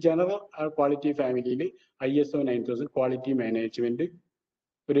ഇൻ ജനറൽ ക്വാളിറ്റി ഫാമിലിയിൽ ISO 9000 ക്വാളിറ്റി മാനേജ്മെന്റ്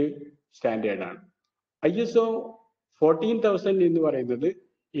ഒരു സ്റ്റാൻഡേർഡാണ്. ISO 14000 എന്ന് പറയുന്നത്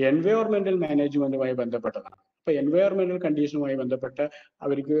എൻവയോൺമെന്റൽ മാനേജ്മെന്റുമായി ബന്ധപ്പെട്ടതാണ്. അപ്പൊ എൻവയോൺമെന്റൽ കണ്ടീഷനുമായി ബന്ധപ്പെട്ട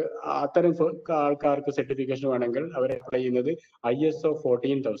അവർക്ക് അത്തരം ആൾക്കാർക്ക് സർട്ടിഫിക്കേഷൻ വേണമെങ്കിൽ അവർ അപ്ലൈ ചെയ്യുന്നത് ISO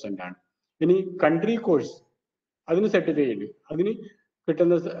 14000 ആണ്. ഇനി കൺട്രി കോഴ്സ്, അതിന് സർട്ടിഫിക്കറ്റ് ഉണ്ട്. അതിന്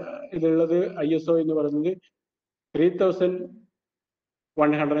കിട്ടുന്ന ഇതുള്ളത് ISO എന്ന് പറയുന്നത്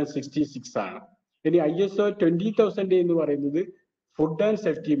 3166 ആണ്. ഇനി ISO 20000 എന്ന് പറയുന്നത് ഫുഡ് ആൻഡ്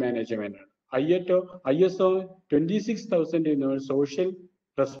സേഫ്റ്റി മാനേജ്മെന്റ് ആണ്. ISO 26000 എന്നത് സോഷ്യൽ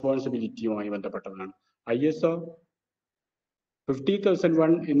റെസ്പോൺസിബിലിറ്റിയുമായി ബന്ധപ്പെട്ടതാണ്. ISO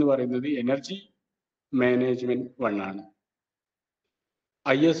 50001 എന്ന് പറയുന്നത് എനർജി മാനേജ്മെന്റ് 1 ആണ്.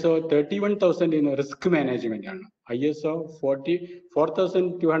 ISO 31000 എന്ന റിസ്ക് മാനേജ്മെന്റ് ആണ്. ISO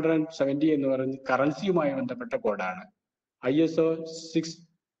 4270 എന്ന് പറയുന്നത് കറൻസിയുമായി ബന്ധപ്പെട്ട കോഡാണ്. ISO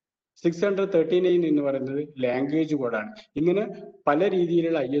 639 എന്ന് പറയുന്നത് ലാംഗ്വേജ് കോഡാണ്. ഇങ്ങനെ പല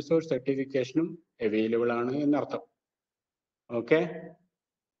രീതിയിലുള്ള ISO സർട്ടിഫിക്കേഷനും അവൈലബിൾ ആണ് എന്നർത്ഥം. ഓക്കെ,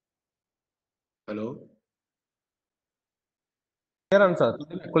 ഹലോ, ക്ലിയർ ആണ് സാർ,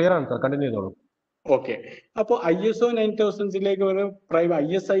 കണ്ടിന്യൂ ചെയ്തോളൂ. ഓക്കെ. അപ്പോൾ ISO 9000ലേക്ക് ഒരു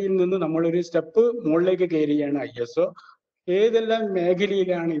ISIയിൽ നിന്ന് നമ്മളൊരു സ്റ്റെപ്പ് മുകളിലേക്ക് കയറിയാണ് ISO. ഏതെല്ലാം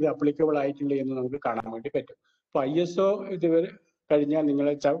മേഖലയിലാണ് ഇത് അപ്ലിക്കബിൾ ആയിട്ടുള്ളത് എന്ന് നമുക്ക് കാണാൻ വേണ്ടി പറ്റും. അപ്പൊ ISO ഇതുവരെ കഴിഞ്ഞാൽ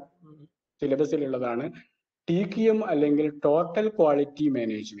നിങ്ങളെ സിലബസിലുള്ളതാണ് TQM അല്ലെങ്കിൽ ടോട്ടൽ ക്വാളിറ്റി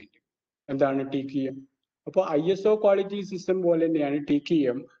മാനേജ്മെന്റ്. എന്താണ് TQM? അപ്പോൾ ISO ക്വാളിറ്റി സിസ്റ്റം പോലെ തന്നെയാണ്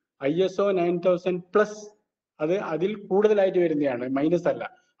TQM. ISO 9000 പ്ലസ്, അത് അതിൽ കൂടുതലായിട്ട് വരുന്നതാണ്, മൈനസ് അല്ല.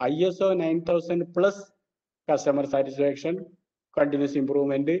 ISO 9000 plus customer satisfaction, continuous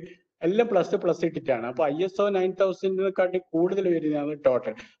improvement എല്ലാം പ്ലസ് ഇട്ടിട്ടാണ്. അപ്പൊ ISO 9000 കൂടുതൽ വരുന്നതാണ്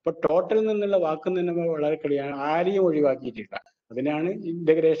ടോട്ടൽ. അപ്പൊ ടോട്ടലിൽ നിന്നുള്ള വാക്ക് തന്നെ വളരെ ക്ലിയർ, ആരെയും ഒഴിവാക്കിയിട്ടില്ല. അതിനാണ്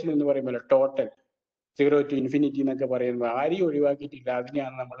ഇന്റഗ്രേഷൻ എന്ന് പറയുമ്പോൾ ടോട്ടൽ 0 to infinity എന്നൊക്കെ പറയുമ്പോൾ ആരെയും ഒഴിവാക്കിയിട്ടില്ല.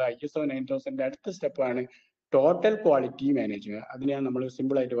 അതിനെയാണ് നമ്മൾ ISO 9000 അടുത്ത സ്റ്റെപ്പാണ് ടോട്ടൽ ക്വാളിറ്റി മാനേജ്മെന്റ്. അതിനെയാണ് നമ്മൾ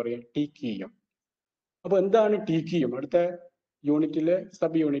സിമ്പിൾ ആയിട്ട് പറയുക TQM. അപ്പൊ എന്താണ് TQM? അടുത്ത യൂണിറ്റിലെ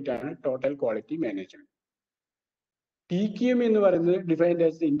സബ് യൂണിറ്റ് ആണ് ടോട്ടൽ ക്വാളിറ്റി മാനേജ്മെന്റ്. TQM എന്ന് പറയുന്നത് defined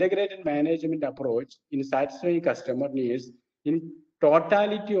as integrated management approach in satisfying customer needs in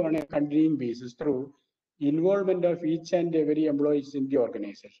totality on A continuing basis through involvement of each and every employees in the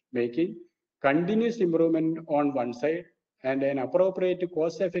organization, making continuous improvement on one side and an appropriate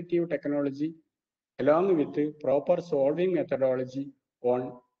cost-effective technology along with proper solving methodology on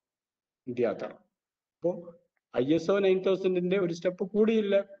the other. അപ്പോൾ ISO 9000 ഒരു step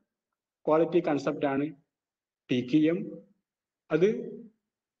കൂടിയുള്ള quality concept ആണ് TQM. അത്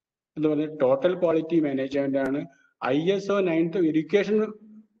എന്താ പറയുക, total quality management ആണ്. ISO 9000 education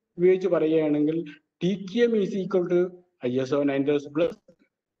ഉപയോഗിച്ച് പറയുകയാണെങ്കിൽ TQM is equal to ISO 9000 plus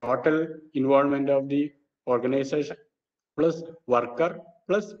total involvement of the organization plus worker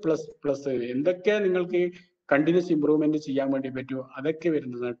plus എന്തൊക്കെ നിങ്ങൾക്ക് കണ്ടിന്യൂസ് ഇംപ്രൂവ്മെന്റ് ചെയ്യാൻ വേണ്ടി പറ്റുമോ അതൊക്കെ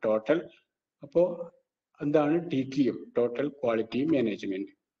വരുന്നത് ടോട്ടൽ. അപ്പോൾ എന്താണ് TQM? Total quality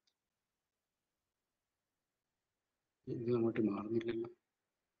management. ഇത് അങ്ങോട്ട് മാറുന്നില്ലല്ലോ,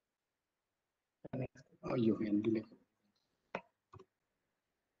 അയ്യോ എന്തിന്.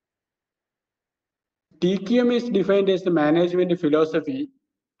 TQM is defined as the management philosophy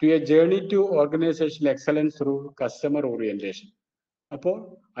to a journey to organizational excellence through customer orientation. അപ്പോൾ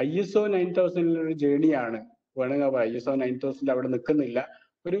ISO 9000 ഒരു ജേണിയാണ് വേണമെങ്കിൽ ISO 9000 അവിടെ നിൽക്കുന്നില്ല,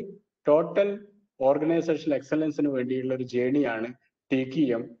 ഒരു ടോട്ടൽ ഓർഗനൈസേഷണൽ എക്സലൻസിന് വേണ്ടിയുള്ള ഒരു ജേണിയാണ്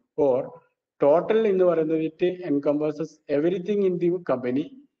TQM. ഓർ ടോട്ടൽ എന്ന് പറയുന്നത് it എൻകംപസസ് everything in the company,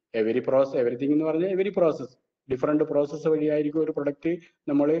 everything എന്ന് പറഞ്ഞാൽ എവരി പ്രോസസ്, ഡിഫറെന്റ് പ്രോസസ്സ് വഴിയായിരിക്കും ഒരു പ്രൊഡക്റ്റ്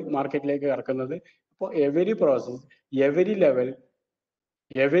നമ്മൾ മാർക്കറ്റിലേക്ക് ഇറക്കുന്നത്. അപ്പോൾ every process, every level,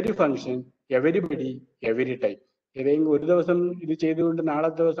 every function, everybody, every time. ഏതെങ്കിലും ഒരു ദിവസം ഇത് ചെയ്തുകൊണ്ട്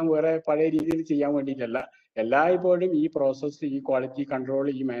നാളത്തെ ദിവസം വേറെ പഴയ രീതിയിൽ ചെയ്യാൻ വേണ്ടിയിട്ടല്ല. എല്ലായ്പ്പോഴും ഈ പ്രോസസ്, ഈ ക്വാളിറ്റി കൺട്രോൾ,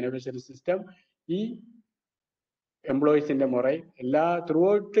 ഈ മാനുഫാക്ചറിംഗ് സിസ്റ്റം, ഈ എംപ്ലോയീസിന്റെ മുറ എല്ലാ ത്രൂ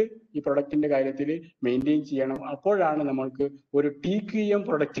ഔട്ട് ഈ പ്രൊഡക്റ്റിന്റെ കാര്യത്തിൽ മെയിൻറ്റെയിൻ ചെയ്യണം. അപ്പോഴാണ് നമ്മൾക്ക് ഒരു TQM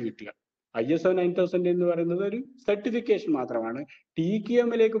പ്രൊഡക്റ്റ് കിട്ടുക. ISO 9000 എന്ന് പറയുന്നത് ഒരു സർട്ടിഫിക്കേഷൻ മാത്രമാണ്.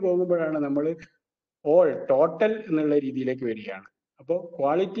 TQM-ലേക്ക് പോകുമ്പോഴാണ് നമ്മൾ ടോട്ടൽ എന്നുള്ള രീതിയിലേക്ക് വരികയാണ്. അപ്പോൾ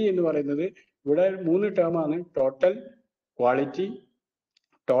ക്വാളിറ്റി എന്ന് പറയുന്നത് ഇവിടെ 3 ടേമാണ്. ടോട്ടൽ ക്വാളിറ്റി,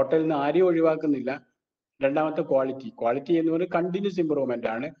 ടോട്ടൽ നിന്ന് ആരെയും ഒഴിവാക്കുന്നില്ല. രണ്ടാമത്തെ ക്വാളിറ്റി എന്ന് പറയുന്നത് കണ്ടിന്യൂസ് ഇംപ്രൂവ്മെന്റ്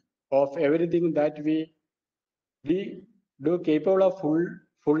ആണ് of everything that we do capable of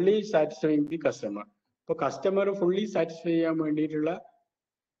fully satisfying the customer. അപ്പോൾ കസ്റ്റമർ ഫുള്ളി സാറ്റിസ്ഫൈ ചെയ്യാൻ വേണ്ടിയിട്ടുള്ള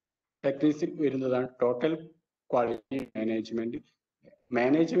ടെക്നിക്സ് വരുന്നതാണ് ടോട്ടൽ ക്വാളിറ്റി മാനേജ്മെന്റ്.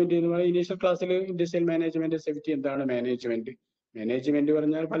 മാനേജ്മെന്റ് എന്ന് പറയുന്നത് ഇനീഷ്യൽ ക്ലാസ്സിൽ ഇൻഡസ്ട്രിയൽ മാനേജ്മെന്റ്, സേഫ്റ്റി എന്താണ് മാനേജ്മെന്റ്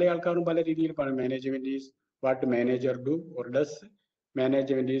പറഞ്ഞാൽ പല ആൾക്കാരും പല രീതിയിൽ പറയും. Management is what manager do or does,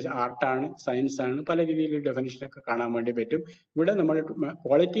 management is ആർട്ടാണ്, science ആണ്, പല രീതിയിൽ ഡെഫിനിഷനൊക്കെ കാണാൻ വേണ്ടി പറ്റും. ഇവിടെ നമ്മൾ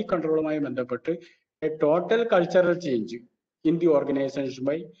ക്വാളിറ്റി കൺട്രോളുമായി ബന്ധപ്പെട്ട് total cultural change in the organization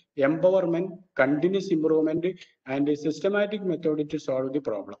by empowerment, continuous improvement and a systematic method to solve the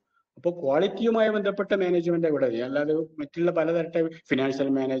problem. അപ്പോൾ ക്വാളിറ്റിയുമായി ബന്ധപ്പെട്ട മാനേജ്മെന്റ് ഇവിടെ, അല്ലാതെ മറ്റുള്ള പലതരത്തെ ഫിനാൻഷ്യൽ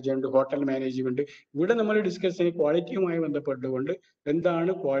മാനേജ്മെന്റ്, ഹോട്ടൽ മാനേജ്മെന്റ്, ഇവിടെ നമ്മൾ ഡിസ്കസ് ചെയ്യുന്ന ക്വാളിറ്റിയുമായി ബന്ധപ്പെട്ടുകൊണ്ട്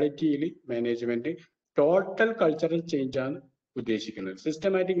എന്താണ് ക്വാളിറ്റിയിൽ മാനേജ്മെന്റ്, ടോട്ടൽ കൾച്ചറൽ ചേഞ്ച് ആണ് ഉദ്ദേശിക്കുന്നത്.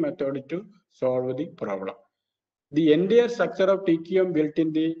 Systematic method to solve the problem. The entire structure of TQM built in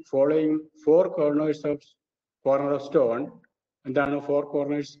the following four cornerstone, എന്താണ് four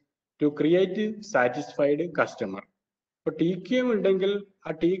corners, to create satisfied customer. ഇപ്പൊ TQM ഉണ്ടെങ്കിൽ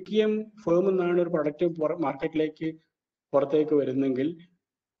ആ TQM ഫേം എന്നാണ് ഒരു പ്രൊഡക്റ്റ് മാർക്കറ്റിലേക്ക് പുറത്തേക്ക് വരുന്നെങ്കിൽ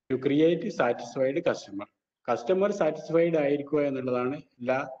to create satisfied customer. Customer satisfied ആയിരിക്കുക എന്നുള്ളതാണ്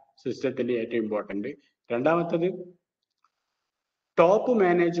എല്ലാ സിസ്റ്റത്തിന്റെ ഏറ്റവും ഇമ്പോർട്ടന്റ്. രണ്ടാമത്തത് ടോപ്പ്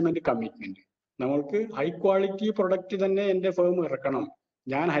മാനേജ്മെന്റ് കമ്മിറ്റ്മെന്റ്. നമ്മൾക്ക് ഹൈ ക്വാളിറ്റി പ്രൊഡക്റ്റ് തന്നെ എൻ്റെ ഫേം ഇറക്കണം.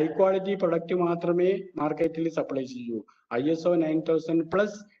 ഞാൻ ഹൈ ക്വാളിറ്റി പ്രൊഡക്റ്റ് മാത്രമേ മാർക്കറ്റിൽ സപ്ലൈ ചെയ്യൂ. ISO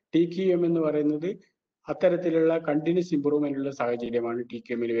 9000+ TQM എന്ന് പറയുന്നത് അത്തരത്തിലുള്ള കണ്ടിന്യൂസ് ഇംപ്രൂവ്മെന്റ് ഉള്ള സാഹചര്യമാണ്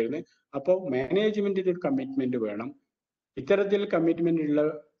TQM-ൽ വരുന്നത്. അപ്പോൾ മാനേജ്മെന്റിന് ഒരു കമ്മിറ്റ്മെന്റ് വേണം. ഇത്തരത്തിൽ കമ്മിറ്റ്മെന്റ് ഉള്ള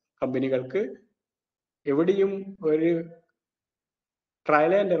കമ്പനികൾക്ക് എവിടെയും ഒരു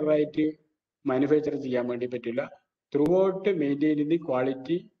ട്രയൽ ആൻഡ് എറർ ആയിട്ട് മാനുഫാക്ചർ ചെയ്യാൻ വേണ്ടി പറ്റില്ല. Through out maintain the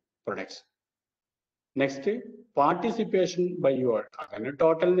quality products. Next participation by all. അങ്ങനെ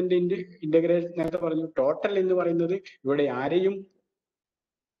ടോട്ടലിന്റെ ഇന്റഗ്രേഷൻ നേരത്തെ പറഞ്ഞു. ടോട്ടൽ എന്ന് പറയുന്നത് ഇവിടെ ആരെയും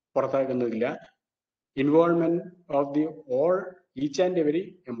പുറത്താക്കുന്നില്ല. Involvement of the all, each and every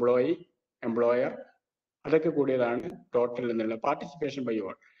employee, employer, അതൊക്കെ കൂടിയതാണ് ടോട്ടൽ എന്നുള്ള പാർട്ടിസിപ്പേഷൻ ബൈ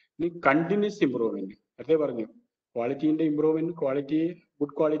ഓൾ. ഇനി കണ്ടിന്യൂസ് ഇംപ്രൂവ്മെന്റ് നേരത്തെ പറഞ്ഞു. ക്വാളിറ്റിന്റെ ഇംപ്രൂവ്മെന്റ്, ക്വാളിറ്റി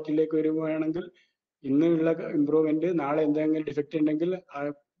ഗുഡ് ക്വാളിറ്റിയിലേക്ക് വരുകയാണെങ്കിൽ ഇന്നുള്ള ഇംപ്രൂവ്മെന്റ് നാളെ എന്തെങ്കിലും ഡിഫക്റ്റ് ഉണ്ടെങ്കിൽ,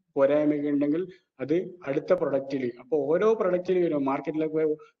 പോരായ്മ ഉണ്ടെങ്കിൽ അത് അടുത്ത പ്രൊഡക്റ്റിൽ, അപ്പോൾ ഓരോ പ്രൊഡക്റ്റിൽ വരും. മാർക്കറ്റിലൊക്കെ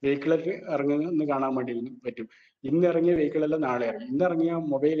വെഹിക്കിൾ ഇറങ്ങുന്ന കാണാൻ വേണ്ടി പറ്റും. ഇന്ന് ഇറങ്ങിയ വെഹിക്കിൾ അല്ല നാളെ ഇറങ്ങി, ഇന്ന് ഇറങ്ങിയ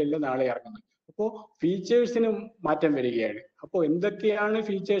മൊബൈൽ അല്ല നാളെ ഇറങ്ങുന്നത്. അപ്പോൾ ഫീച്ചേഴ്സിന് മാറ്റം വരികയാണ്. അപ്പോൾ എന്തൊക്കെയാണ്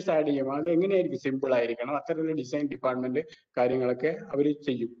ഫീച്ചേഴ്സ് ആഡ് ചെയ്യും, അത് എങ്ങനെയായിരിക്കും, സിമ്പിൾ ആയിരിക്കണം. അത്തരത്തിലുള്ള ഡിസൈൻ ഡിപ്പാർട്ട്മെന്റ് കാര്യങ്ങളൊക്കെ അവർ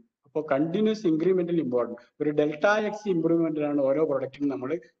ചെയ്യും. അപ്പോൾ കണ്ടിന്യൂസ് ഇൻക്രിമെന്റൽ ഇമ്പോർട്ടൻറ്റ്, ഒരു Δx ഇംപ്രൂവ്മെന്റിലാണ് ഓരോ പ്രൊഡക്റ്റിനും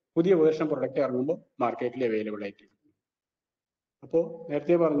നമ്മൾ പുതിയ വേർഷൻ പ്രൊഡക്റ്റ് ഇറങ്ങുമ്പോൾ മാർക്കറ്റിൽ അവൈലബിൾ ആയിട്ട്. അപ്പോൾ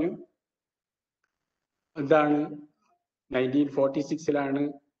നേരത്തെ പറഞ്ഞു എന്താണ് 1946-ലാണ്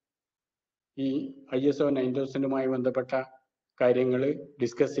ഈ ISO 9000-മായി ബന്ധപ്പെട്ട കാര്യങ്ങൾ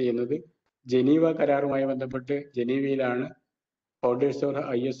ഡിസ്കസ് ചെയ്യുന്നത്. ജനീവ കരാറുമായി ബന്ധപ്പെട്ട് ജനീവയിലാണ് ഫൗണ്ടേഴ്സ് ഓഫ്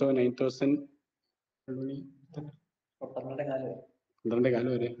ISO 9000 12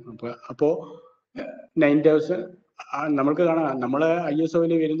 കാലം വരെ. അപ്പോ 9000 നമ്മൾക്ക് കാണാം. നമ്മളെ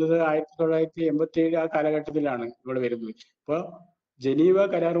ISO-യിൽ വരുന്നത് 1987 ആ കാലഘട്ടത്തിലാണ് ഇവിടെ വരുന്നത്. അപ്പൊ ജനീവ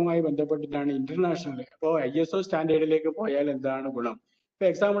കരാറുമായി ബന്ധപ്പെട്ടിട്ടാണ് ഇന്റർനാഷണൽ. അപ്പോൾ ISO സ്റ്റാൻഡേർഡിലേക്ക് പോയാൽ എന്താണ് ഗുണം? ഇപ്പൊ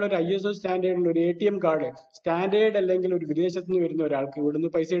എക്സാമ്പിൾ, ഒരു ISO സ്റ്റാൻഡേർഡിൽ ഒരു ATM കാർഡ് സ്റ്റാൻഡേർഡ് അല്ലെങ്കിൽ ഒരു വിദേശത്ത് നിന്ന് വരുന്ന ഒരാൾക്ക് ഇവിടുന്ന്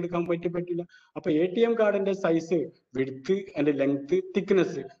പൈസ എടുക്കാൻ പറ്റില്ല. അപ്പൊ ATM കാർഡിന്റെ size, width and length,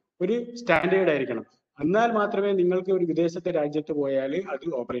 thickness ഒരു സ്റ്റാൻഡേർഡ് ആയിരിക്കണം. എന്നാൽ മാത്രമേ നിങ്ങൾക്ക് ഒരു വിദേശത്തെ രാജ്യത്ത് പോയാൽ അത്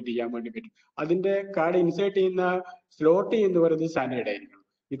ഓപ്പറേറ്റ് ചെയ്യാൻ വേണ്ടി പറ്റും. അതിന്റെ കാർഡ് ഇൻസേർട്ട് ചെയ്യുന്ന സ്ലോട്ട് എന്ന് പറയുന്നത് സ്റ്റാൻഡേർഡ് ആയിരിക്കണം.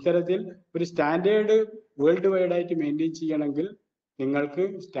 ഇത്തരത്തിൽ ഒരു സ്റ്റാൻഡേർഡ് വേൾഡ് വൈഡ് ആയിട്ട് മെയിൻറ്റെയിൻ ചെയ്യണമെങ്കിൽ നിങ്ങൾക്ക്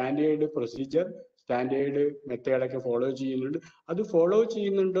സ്റ്റാൻഡേർഡ് പ്രൊസീജിയർ, സ്റ്റാൻഡേർഡ് മെത്തേഡൊക്കെ ഫോളോ ചെയ്യുന്നുണ്ട്. അത് ഫോളോ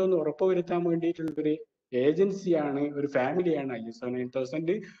ചെയ്യുന്നുണ്ടോ എന്ന് ഉറപ്പുവരുത്താൻ വേണ്ടിയിട്ടുള്ളൊരു ഏജൻസിയാണ്, ഒരു ഫാമിലിയാണ് ISO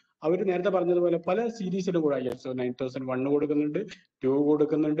 9000. അവർ നേരത്തെ പറഞ്ഞതുപോലെ പല സീരീസിലും കൂടെ ISO 9001 കൊടുക്കുന്നുണ്ട്, 2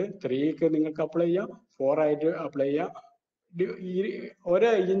 കൊടുക്കുന്നുണ്ട്, 3 നിങ്ങൾക്ക് അപ്ലൈ ചെയ്യാം, 4 ആയിട്ട് അപ്ലൈ ചെയ്യാം. ഓരോ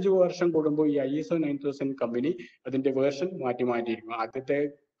 5 വർഷം കൂടുമ്പോൾ ഈ ISO 9000 കമ്പനി അതിന്റെ വേർഷൻ മാറ്റിയിരിക്കും. ആദ്യത്തെ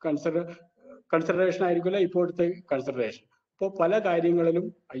കൺസിഡറേഷൻ ആയിരിക്കില്ല ഇപ്പോഴത്തെ കൺസിഡറേഷൻ. അപ്പോൾ പല കാര്യങ്ങളിലും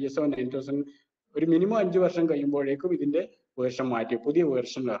ISO 9000 ഒരു മിനിമം 5 വർഷം കഴിയുമ്പോഴേക്കും ഇതിന്റെ വേർഷൻ മാറ്റി പുതിയ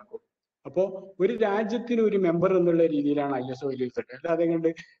വേർഷൻ ഇറക്കും. അപ്പോൾ ഒരു രാജ്യത്തിന് ഒരു മെമ്പർ എന്നുള്ള രീതിയിലാണ് ISO സെറ്റ്. അല്ലാതെ കണ്ട്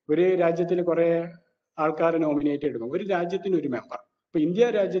ഒരു രാജ്യത്തിൽ കുറെ ആൾക്കാരെ നോമിനേറ്റ് എടുക്കും. ഒരു രാജ്യത്തിന് ഒരു മെമ്പർ. ഇപ്പൊ ഇന്ത്യ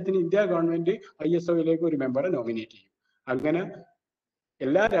രാജ്യത്തിന് ഇന്ത്യ ഗവൺമെന്റ് ISO-യിലേക്ക് ഒരു മെമ്പറെ നോമിനേറ്റ് ചെയ്യും. അങ്ങനെ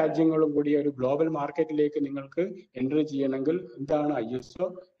എല്ലാ രാജ്യങ്ങളും കൂടി ഒരു ഗ്ലോബൽ മാർക്കറ്റിലേക്ക് നിങ്ങൾക്ക് എൻട്രി ചെയ്യണമെങ്കിൽ എന്താണ് ISO,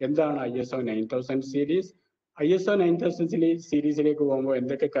 എന്താണ് ISO 9000 സീരീസ്, ISO 9000 സീരീസിലേക്ക് പോകുമ്പോൾ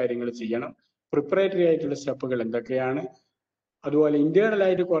എന്തൊക്കെ കാര്യങ്ങൾ ചെയ്യണം, പ്രിപ്പറേറ്ററി ആയിട്ടുള്ള സ്റ്റെപ്പുകൾ എന്തൊക്കെയാണ്, അതുപോലെ ഇന്റേണൽ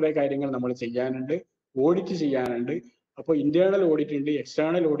ആയിട്ട് കുറെ കാര്യങ്ങൾ നമ്മൾ ചെയ്യാനുണ്ട്, ഓഡിറ്റ് ചെയ്യാനുണ്ട്. അപ്പോൾ ഇന്റേണൽ ഓഡിറ്റ് ഉണ്ട്,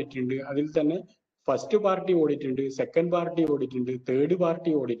 എക്സ്റ്റേണൽ ഓഡിറ്റ് ഉണ്ട്. അതിൽ തന്നെ ഫസ്റ്റ് പാർട്ടി ഓഡിറ്റ് ഉണ്ട്, സെക്കൻഡ് പാർട്ടി ഓഡിറ്റ് ഉണ്ട്, തേർഡ്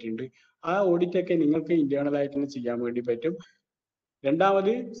പാർട്ടി ഓഡിറ്റ് ഉണ്ട്. ആ ഓഡിറ്റ് ഒക്കെ നിങ്ങൾക്ക് ഇന്റേണൽ ആയിട്ട് തന്നെ ചെയ്യാൻ വേണ്ടി പറ്റും.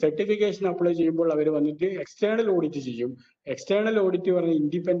 രണ്ടാമത് സർട്ടിഫിക്കേഷൻ അപ്ലൈ ചെയ്യുമ്പോൾ അവർ വന്നിട്ട് എക്സ്റ്റേണൽ ഓഡിറ്റ് ചെയ്യും. എക്സ്റ്റേണൽ ഓഡിറ്റ് പറഞ്ഞ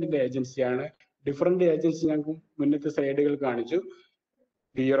ഇൻഡിപെൻഡന്റ് ഏജൻസിയാണ്. ഡിഫറെന്റ് ഏജൻസി ഞങ്ങൾക്ക് മുന്നത്തെ സ്ലൈഡുകൾ കാണിച്ചു.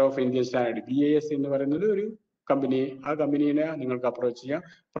 Bureau of Indian standard BIS എന്ന് പറയുന്നത് ഒരു കമ്പനി. ആ കമ്പനീനെ നിങ്ങൾക്ക് അപ്രോച്ച് ചെയ്യാം.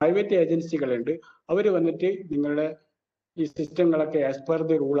 പ്രൈവറ്റ് ഏജൻസികളുണ്ട്. അവർ വന്നിട്ട് നിങ്ങളുടെ ഈ സിസ്റ്റങ്ങളൊക്കെ ആസ് പെർ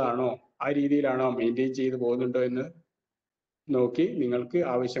ദി റൂൾ ആണോ, ആ രീതിയിലാണോ മെയിൻറ്റെയിൻ ചെയ്ത് പോകുന്നുണ്ടോ എന്ന് നോക്കി നിങ്ങൾക്ക്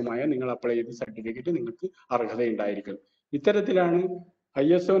ആവശ്യമായ നിങ്ങൾ അപ്ലൈ ചെയ്ത സർട്ടിഫിക്കറ്റ് നിങ്ങൾക്ക് അർഹതയുണ്ടായിരിക്കും. ഇത്തരത്തിലാണ്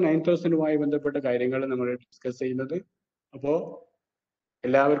ISO 9000-മായി ബന്ധപ്പെട്ട കാര്യങ്ങൾ നമ്മൾ ഡിസ്കസ് ചെയ്യുന്നത്. അപ്പോ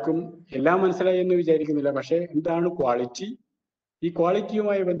എല്ലാവർക്കും എല്ലാം മനസ്സിലായി എന്ന് വിചാരിക്കുന്നില്ല. പക്ഷെ എന്താണ് ക്വാളിറ്റി? ഈ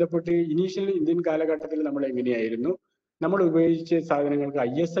ക്വാളിറ്റിയുമായി ബന്ധപ്പെട്ട് ഇനീഷ്യൽ ഇന്ത്യൻ കാലഘട്ടത്തിൽ നമ്മൾ എങ്ങനെയായിരുന്നു? നമ്മൾ ഉപയോഗിച്ച സാധനങ്ങൾക്ക്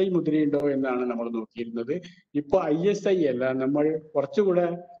ISI മുദ്രയുണ്ടോ എന്നാണ് നമ്മൾ നോക്കിയിരുന്നത്. ഇപ്പൊ ISI അല്ല, നമ്മൾ കുറച്ചുകൂടെ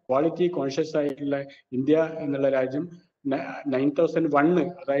ക്വാളിറ്റി കോൺഷ്യസ് ആയിട്ടുള്ള ഇന്ത്യ എന്നുള്ള രാജ്യം 9001,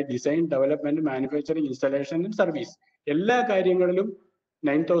 അതായത് design, development, manufacturing, installation and service, എല്ലാ കാര്യങ്ങളിലും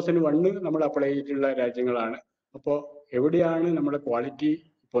 9001 നമ്മൾ അപ്ലൈ ചെയ്തിട്ടുള്ള രാജ്യങ്ങളാണ്. അപ്പോൾ എവിടെയാണ് നമ്മുടെ ക്വാളിറ്റി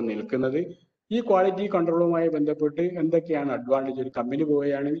ഇപ്പോൾ നിൽക്കുന്നത്? ഈ ക്വാളിറ്റി കൺട്രോളുമായി ബന്ധപ്പെട്ട് എന്തൊക്കെയാണ് അഡ്വാൻറ്റേജ്? ഒരു കമ്പനി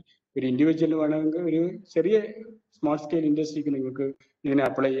പോവുകയാണെങ്കിൽ, ഒരു ഇൻഡിവിജ്വൽ വേണമെങ്കിൽ, ഒരു ചെറിയ സ്മോൾ സ്കെയിൽ ഇൻഡസ്ട്രിക്ക് നിങ്ങൾക്ക് ഇതിനെ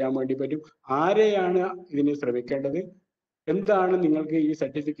അപ്ലൈ ചെയ്യാൻ വേണ്ടി പറ്റും. ആരെയാണ് ഇതിനെ ശ്രമിക്കേണ്ടത്? എന്താണ് നിങ്ങൾക്ക് ഈ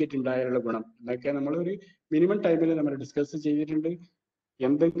സർട്ടിഫിക്കറ്റ് ഉണ്ടായാലുള്ള ഗുണം? എന്നൊക്കെ നമ്മൾ ഒരു മിനിമം ടൈമിൽ നമ്മൾ ഡിസ്കസ് ചെയ്തിട്ടുണ്ട്.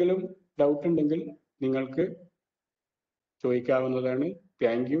 എന്തെങ്കിലും ഡൗട്ട് ഉണ്ടെങ്കിൽ നിങ്ങൾക്ക് ചോദിക്കാവുന്നതാണ്.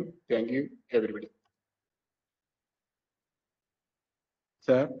 Thank you everybody.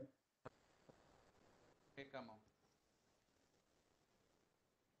 Sir,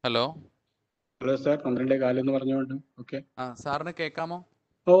 hello hello sir, 12:15 എന്ന് പറഞ്ഞുകൊണ്ട്. ഓക്കെ, സാറിന് കേൾക്കാമോ?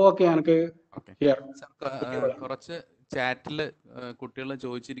 ഓക്കെ, എനിക്ക് കുറച്ച് ചാറ്റിൽ കുട്ടികൾ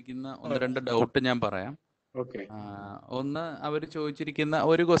ചോദിച്ചിരിക്കുന്ന 1-2 ഡൗട്ട് ഞാൻ പറയാം. ഒന്ന്, അവർ ചോദിച്ചിരിക്കുന്ന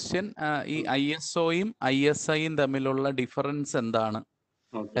ഒരു ക്വസ്റ്റ്യൻ, ഈ ISOയും ISIയും തമ്മിലുള്ള ഡിഫറൻസ് എന്താണ്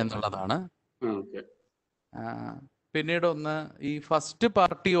എന്നുള്ളതാണ്. പിന്നീട് ഒന്ന്, ഈ ഫസ്റ്റ്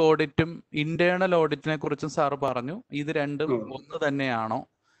പാർട്ടി ഓഡിറ്റും ഇന്റേണൽ ഓഡിറ്റിനെ കുറിച്ചും സാറ് പറഞ്ഞു. ഇത് രണ്ടും ഒന്ന് തന്നെയാണോ?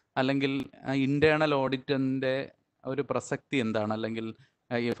 അല്ലെങ്കിൽ ഇന്റേണൽ ഓഡിറ്റിന്റെ ഒരു പ്രസക്തി എന്താണ്? അല്ലെങ്കിൽ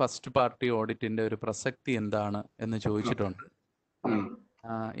ഈ ഫസ്റ്റ് പാർട്ടി ഓഡിറ്റിന്റെ ഒരു പ്രസക്തി എന്താണ് എന്ന് ചോദിച്ചിട്ടുണ്ട്.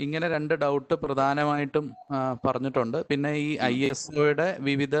 ഇങ്ങനെ 2 ഡൗട്ട് പ്രധാനമായിട്ടും പറഞ്ഞിട്ടുണ്ട്. പിന്നെ ഈ ISOയുടെ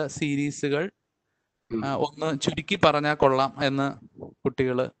വിവിധ സീരീസുകൾ ഒന്ന് ചുരുക്കി പറഞ്ഞാൽ കൊള്ളാം എന്ന്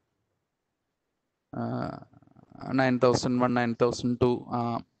കുട്ടികൾ 9001, 9002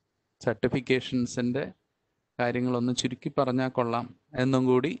 സർട്ടിഫിക്കേഷൻസിന്റെ കാര്യങ്ങളൊന്ന് ചുരുക്കി പറഞ്ഞാൽ കൊള്ളാം എന്നും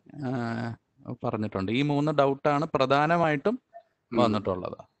കൂടി പറഞ്ഞിട്ടുണ്ട്. ഈ 3 ഡൗട്ടാണ് പ്രധാനമായിട്ടും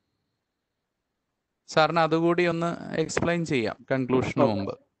വന്നിട്ടുള്ളത്. സാറിന് അതുകൂടി ഒന്ന് എക്സ്പ്ലെയിൻ ചെയ്യാം കൺക്ലൂഷന്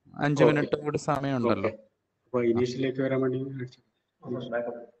മുമ്പ്. 5 മിനിറ്റ് കൂടി സമയമുണ്ടല്ലോ. ഇനീഷ്യലിലേക്ക് വരാൻ വേണ്ടി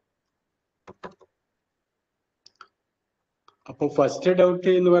അപ്പോൾ ഫസ്റ്റ്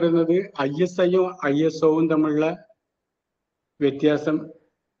ഡൗട്ട് എന്ന് പറയുന്നത് ISIയും ISOവും തമ്മിലുള്ള വ്യത്യാസം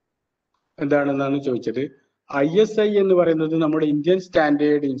എന്താണെന്നാണ് ചോദിച്ചത്. ISI എന്ന് പറയുന്നത് നമ്മുടെ ഇന്ത്യൻ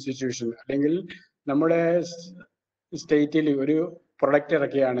സ്റ്റാൻഡേർഡ് ഇൻസ്റ്റിറ്റ്യൂഷൻ, അല്ലെങ്കിൽ നമ്മുടെ സ്റ്റേറ്റിൽ ഒരു പ്രൊഡക്റ്റ്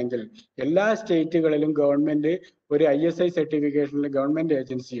ഇറക്കുകയാണെങ്കിൽ എല്ലാ സ്റ്റേറ്റുകളിലും ഗവൺമെന്റ് ഒരു ISI സർട്ടിഫിക്കേഷനിൽ ഗവൺമെന്റ്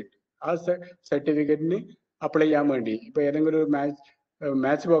ഏജൻസി ഉണ്ട്. ആ സർട്ടിഫിക്കറ്റിന് അപ്ലൈ ചെയ്യാൻ വേണ്ടി, ഇപ്പൊ ഏതെങ്കിലും ഒരു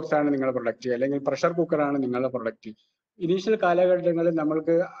മാച്ച് ബോക്സ് ആണ് നിങ്ങളുടെ പ്രൊഡക്റ്റ്, അല്ലെങ്കിൽ പ്രഷർ കുക്കറാണ് നിങ്ങളുടെ പ്രൊഡക്റ്റ്, ഇനീഷ്യൽ കാലഘട്ടങ്ങളിൽ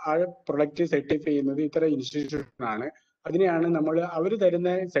നമ്മൾക്ക് ആ പ്രൊഡക്റ്റ് സർട്ടിഫൈ ചെയ്യുന്നത് ഇത്തരം ഇൻസ്റ്റിറ്റ്യൂഷൻ ആണ്. അതിനെയാണ് അവർ തരുന്ന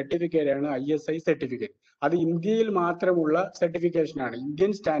സർട്ടിഫിക്കറ്റ് ആണ് ISI സർട്ടിഫിക്കറ്റ്. അത് ഇന്ത്യയിൽ മാത്രമുള്ള സർട്ടിഫിക്കേഷൻ ആണ്,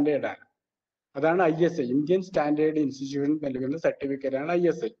 ഇന്ത്യൻ സ്റ്റാൻഡേർഡ് ആണ്. അതാണ് ISI, ഇന്ത്യൻ സ്റ്റാൻഡേർഡ് ഇൻസ്റ്റിറ്റ്യൂഷൻ നൽകുന്ന സർട്ടിഫിക്കറ്റ് ആണ്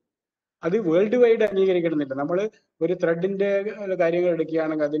ISI. അത് വേൾഡ് വൈഡ് അംഗീകരിക്കണമെന്നില്ല. നമ്മൾ ഒരു ത്രെഡിന്റെ കാര്യങ്ങൾ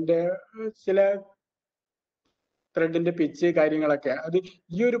എടുക്കുകയാണെങ്കിൽ അതിന്റെ ചില ത്രെഡിന്റെ പിച്ച് കാര്യങ്ങളൊക്കെ, അത്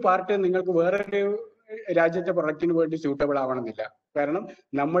ഈ ഒരു പാർട്ട് നിങ്ങൾക്ക് വേറൊരു രാജ്യത്തെ പ്രൊഡക്റ്റിന് വേണ്ടി സ്യൂട്ടബിൾ ആവണമെന്നില്ല. കാരണം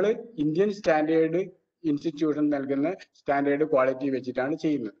നമ്മൾ ഇന്ത്യൻ സ്റ്റാൻഡേർഡ് ഇൻസ്റ്റിറ്റ്യൂഷൻ നൽകുന്ന സ്റ്റാൻഡേർഡ് ക്വാളിറ്റി വെച്ചിട്ടാണ്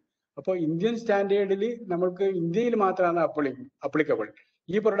ചെയ്യുന്നത്. അപ്പോൾ ഇന്ത്യൻ സ്റ്റാൻഡേർഡിൽ നമുക്ക് ഇന്ത്യയിൽ മാത്രമാണ് അപ്ലിക്കബിൾ.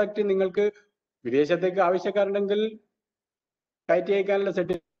 ഈ പ്രൊഡക്റ്റ് നിങ്ങൾക്ക് വിദേശത്തേക്ക് ആവശ്യക്കാരുണ്ടെങ്കിൽ കയറ്റി അയക്കാനുള്ള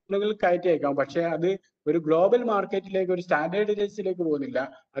സർട്ടിഫിക്കറ്റുകൾ കയറ്റി അയക്കാം. പക്ഷെ അത് ഒരു ഗ്ലോബൽ മാർക്കറ്റിലേക്ക്, ഒരു സ്റ്റാൻഡേർഡൈസിലേക്ക് പോകുന്നില്ല.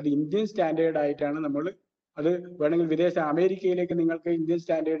 അത് ഇന്ത്യൻ സ്റ്റാൻഡേർഡ് ആയിട്ടാണ് നമ്മൾ അത് വേണമെങ്കിൽ അമേരിക്കയിലേക്ക് നിങ്ങൾക്ക് ഇന്ത്യൻ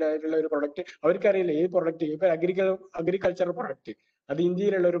സ്റ്റാൻഡേർഡ് ആയിട്ടുള്ള ഒരു പ്രൊഡക്റ്റ്, അവർക്കറിയില്ല ഈ പ്രൊഡക്റ്റ്, ഇപ്പൊ അഗ്രികൾച്ചറൽ പ്രൊഡക്റ്റ് അത്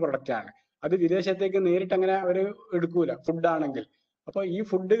ഇന്ത്യയിലുള്ള ഒരു പ്രൊഡക്റ്റ് ആണ്. അത് വിദേശത്തേക്ക് നേരിട്ട് അങ്ങനെ അവർ എടുക്കൂല, ഫുഡാണെങ്കിൽ. അപ്പൊ ഈ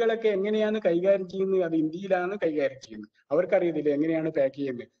ഫുഡുകളൊക്കെ എങ്ങനെയാണ് കൈകാര്യം ചെയ്യുന്നത്? അത് ഇന്ത്യയിലാണ് കൈകാര്യം ചെയ്യുന്നത്. അവർക്കറിയത്തില്ല എങ്ങനെയാണ് പാക്ക്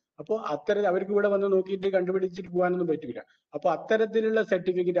ചെയ്യുന്നത്. അപ്പോൾ അവർക്ക് ഇവിടെ വന്ന് നോക്കിയിട്ട് കണ്ടുപിടിച്ചിട്ട് പോകാനൊന്നും പറ്റില്ല. അപ്പൊ അത്തരത്തിലുള്ള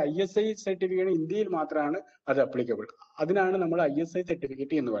സർട്ടിഫിക്കറ്റ്, ISI സർട്ടിഫിക്കറ്റ് ഇന്ത്യയിൽ മാത്രമാണ് അത് അപ്ലിക്കബിൾ. അതിനാണ് നമ്മൾ ISI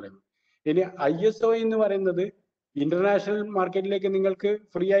സർട്ടിഫിക്കറ്റ് എന്ന് പറയുന്നത്. ഇനി ISO എന്ന് പറയുന്നത് ഇന്റർനാഷണൽ മാർക്കറ്റിലേക്ക് നിങ്ങൾക്ക്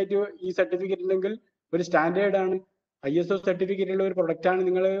ഫ്രീ ആയിട്ട് ഈ സർട്ടിഫിക്കറ്റ് ഉണ്ടെങ്കിൽ ഒരു സ്റ്റാൻഡേർഡ് ആണ്. ISO സർട്ടിഫിക്കറ്റ് ഉള്ള ഒരു പ്രൊഡക്റ്റ് ആണ്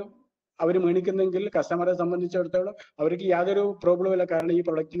നിങ്ങൾ അവർ മേടിക്കുന്നെങ്കിൽ കസ്റ്റമറെ സംബന്ധിച്ചിടത്തോളം അവർക്ക് യാതൊരു പ്രോബ്ലം ഇല്ല. കാരണം ഈ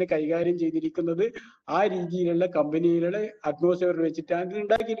പ്രൊഡക്റ്റിനെ കൈകാര്യം ചെയ്തിരിക്കുന്നത് ആ രീതിയിലുള്ള കമ്പനികളുടെ അറ്റ്മോസ്ഫിയർ വെച്ചിട്ടാണ്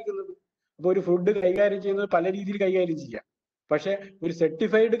ഉണ്ടാക്കിയിരിക്കുന്നത്. അപ്പൊ ഒരു ഫുഡ് കൈകാര്യം ചെയ്യുന്നത് പല രീതിയിൽ കൈകാര്യം ചെയ്യാം. പക്ഷെ ഒരു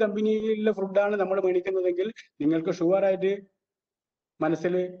സർട്ടിഫൈഡ് കമ്പനിയിലുള്ള ഫുഡാണ് നമ്മൾ മേടിക്കുന്നതെങ്കിൽ നിങ്ങൾക്ക് ഷുവർ ആയിട്ട്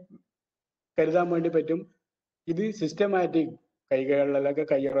മനസ്സിൽ കരുതാൻ വേണ്ടി പറ്റും, ഇത് സിസ്റ്റമാറ്റിക് കൈകളിലൊക്കെ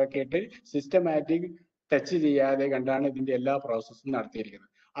കയ്യിറക്കിയിട്ട് സിസ്റ്റമാറ്റിക് ടച്ച് ചെയ്യാതെ കണ്ടാണ് ഇതിന്റെ എല്ലാ പ്രോസസ്സും നടത്തിയിരിക്കുന്നത്.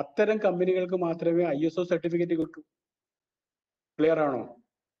 അത്തരം കമ്പനികൾക്ക് മാത്രമേ ISO സർട്ടിഫിക്കറ്റ് കിട്ടൂ. ക്ലിയർ ആണോ?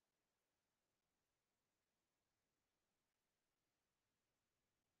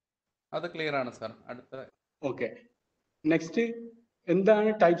 അത് ക്ലിയർ ആണ് സാർ. അടുത്ത ഓക്കെ. നെക്സ്റ്റ്, എന്താണ്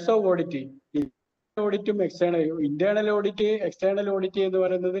types of audit? ഓഡിറ്റും internal audit, external audit എന്ന്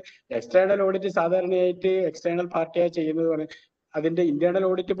പറയുന്നത്, എക്സ്റ്റേണൽ ഓഡിറ്റ് സാധാരണയായിട്ട് എക്സ്റ്റേണൽ പാർട്ടിയാണ് ചെയ്യുന്നത്. അതിന്റെ ഇന്റേണൽ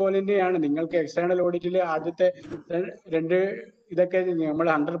ഓഡിറ്റ് പോലെ തന്നെയാണ്. നിങ്ങൾക്ക് എക്സ്റ്റേണൽ ഓഡിറ്റിൽ ആദ്യത്തെ രണ്ട് ഇതൊക്കെ നമ്മൾ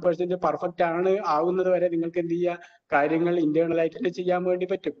 100% പെർഫെക്റ്റ് ആണ് ആവുന്നത് വരെ നിങ്ങൾക്ക് എന്ത് ചെയ്യുക, കാര്യങ്ങൾ ഇന്റേണൽ ആയിട്ട് തന്നെ ചെയ്യാൻ വേണ്ടി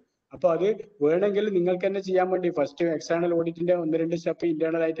പറ്റും. അപ്പൊ അത് വേണമെങ്കിൽ നിങ്ങൾക്ക് തന്നെ ചെയ്യാൻ വേണ്ടി ഫസ്റ്റ് എക്സ്റ്റേണൽ ഓഡിറ്റിന്റെ 1-2 സ്റ്റെപ്പ്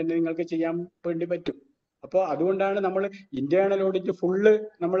ഇന്റേണൽ ആയിട്ട് തന്നെ നിങ്ങൾക്ക് ചെയ്യാൻ വേണ്ടി പറ്റും. അപ്പോൾ അതുകൊണ്ടാണ് നമ്മൾ ഇന്റേണൽ ഓഡിറ്റ് ഫുള്ള്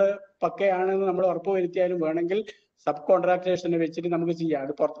നമ്മൾ പക്കയാണെന്ന് നമ്മൾ ഉറപ്പുവരുത്തിയാലും വേണമെങ്കിൽ സബ് കോൺട്രാക്ടേഴ്സിനെ വെച്ചിട്ട് നമുക്ക് ചെയ്യാം.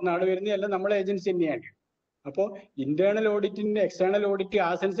 അത് പുറത്തുനിന്ന് ആൾ വരുന്നതല്ല, നമ്മളെ ഏജൻസി തന്നെയാണ്. അപ്പോൾ ഇന്റേണൽ ഓഡിറ്റിന്റെ എക്സ്റ്റേണൽ ഓഡിറ്റ്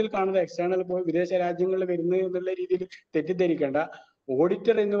ആ സെൻസിൽ കാണുന്നത് എക്സ്റ്റേണൽ വിദേശ രാജ്യങ്ങളിൽ വരുന്നത് എന്നുള്ള രീതിയിൽ തെറ്റിദ്ധരിക്കേണ്ട.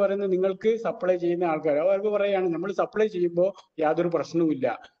 ഓഡിറ്റർ എന്ന് പറയുന്നത് നിങ്ങൾക്ക് സപ്ലൈ ചെയ്യുന്ന ആൾക്കാർ, അവർക്ക് പറയാണ് നമ്മൾ സപ്ലൈ ചെയ്യുമ്പോൾ യാതൊരു പ്രശ്നവുമില്ല.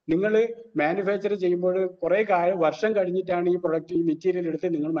 നിങ്ങൾ മാനുഫാക്ചർ ചെയ്യുമ്പോൾ കുറെ വർഷം കഴിഞ്ഞിട്ടാണ് ഈ പ്രൊഡക്റ്റ്, ഈ മെറ്റീരിയൽ എടുത്ത്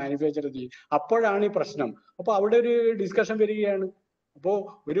നിങ്ങൾ മാനുഫാക്ചർ ചെയ്യും, അപ്പോഴാണ് ഈ പ്രശ്നം. അപ്പോൾ അവിടെ ഒരു ഡിസ്കഷൻ വരികയാണ്. അപ്പോൾ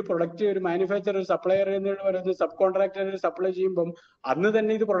ഒരു പ്രൊഡക്റ്റ് ഒരു മാനുഫാക്ചർ സപ്ലയർ എന്ന് പറയുന്നത് സബ് കോൺട്രാക്ടർ സപ്ലൈ ചെയ്യുമ്പം അന്ന്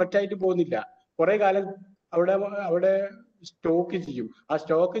തന്നെ ഇത് പ്രൊഡക്റ്റ് ആയിട്ട് പോകുന്നില്ല. കുറെ കാലം അവിടെ സ്റ്റോക്ക് ചെയ്യും. ആ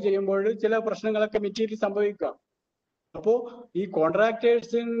സ്റ്റോക്ക് ചെയ്യുമ്പോൾ ചില പ്രശ്നങ്ങളൊക്കെ മെറ്റീരിയൽ സംഭവിക്കാം. അപ്പോ ഈ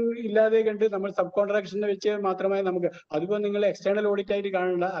കോൺട്രാക്ടേഴ്സ് ഇല്ലാതെ കണ്ട് നമ്മൾ സബ് കോൺട്രാക്ടറിനെ വെച്ച് മാത്രമേ നമുക്ക്, അതിപ്പോ നിങ്ങൾ എക്സ്റ്റേണൽ ഓഡിറ്റ് ആയിട്ട്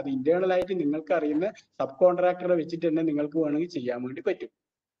കാണണ്ട, അത് ഇന്റേണൽ ആയിട്ട് നിങ്ങൾക്ക് അറിയുന്ന സബ് കോൺട്രാക്ടറെ വെച്ചിട്ട് തന്നെ നിങ്ങൾക്ക് വേണമെങ്കിൽ ചെയ്യാൻ വേണ്ടി പറ്റും.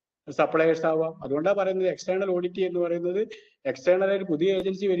 സപ്ലയേഴ്സ് ആവാം. അതുകൊണ്ടാണ് പറയുന്നത് എക്സ്റ്റേണൽ ഓഡിറ്റ് എന്ന് പറയുന്നത് എക്സ്റ്റേണൽ ആയിട്ട് പുതിയ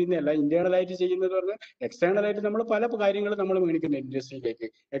ഏജൻസി വരുന്നതല്ല. ഇന്റേണൽ ആയിട്ട് ചെയ്യുന്നത് പറഞ്ഞാൽ എക്സ്റ്റേണൽ ആയിട്ട് നമ്മൾ പല കാര്യങ്ങളും നമ്മൾ മേടിക്കുന്നു ഇൻഡസ്ട്രിയിലേക്ക്.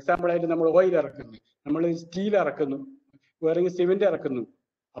 എക്സാമ്പിൾ ആയിട്ട് നമ്മൾ ഓയിൽ ഇറക്കുന്നു, നമ്മൾ സ്റ്റീൽ ഇറക്കുന്നു, വേറെ സിമെന്റ് ഇറക്കുന്നു.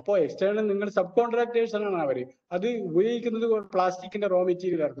 അപ്പോൾ എക്സ്റ്റേണൽ നിങ്ങൾ സബ് കോൺട്രാക്ടേഴ്സ് ആണ് അവര്. അത് ഉപയോഗിക്കുന്നത് പ്ലാസ്റ്റിക്കിന്റെ റോ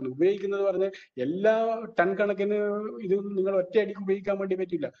മെറ്റീരിയൽ ഇറക്കുന്നു. ഉപയോഗിക്കുന്നത് പറഞ്ഞാൽ എല്ലാ ടൺ കണക്കിന് ഇത് നിങ്ങൾ ഒറ്റയടിക്ക് ഉപയോഗിക്കാൻ വേണ്ടി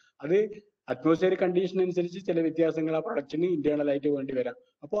പറ്റില്ല. അത് അറ്റ്മോസ്ഫിയർ കണ്ടീഷൻ അനുസരിച്ച് ചില വ്യത്യാസങ്ങൾ ആ പ്രൊഡക്റ്റിന് ഇന്റേണൽ ആയിട്ട് വേണ്ടി വരാം.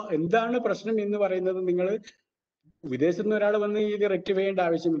 അപ്പോൾ എന്താണ് പ്രശ്നം എന്ന് പറയുന്നത്, നിങ്ങൾ വിദേശത്ത് നിന്ന് ഒരാൾ വന്ന് ഇത് റെക്ടിഫൈ ചെയ്യേണ്ട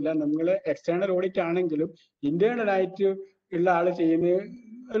ആവശ്യമില്ല. നിങ്ങൾ എക്സ്റ്റേണൽ ഓഡിറ്റ് ആണെങ്കിലും ഇന്റേണൽ ആയിട്ട് ഉള്ള ആള്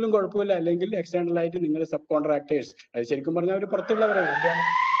ചെയ്യുന്നതിലും കുഴപ്പമില്ല. അല്ലെങ്കിൽ എക്സ്റ്റേണൽ ആയിട്ട് നിങ്ങൾ സബ് കോൺട്രാക്ടേഴ്സ്, അത് ശരിക്കും പറഞ്ഞാൽ അവർ പുറത്തുള്ളവരാണ്.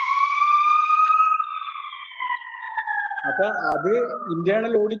 അപ്പൊ അത്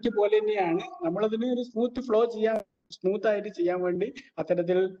ഇന്റേണൽ ഓഡിറ്റ് പോലെ തന്നെയാണ്. നമ്മളതിന് ഒരു സ്മൂത്ത് ആയിട്ട് ചെയ്യാൻ വേണ്ടി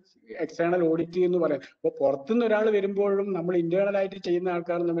അത്തരത്തിൽ എക്സ്റ്റേണൽ ഓഡിറ്റ് എന്ന് പറയാം. അപ്പൊ പുറത്തുനിന്ന് ഒരാൾ വരുമ്പോഴും നമ്മൾ ഇന്റേണൽ ആയിട്ട് ചെയ്യുന്ന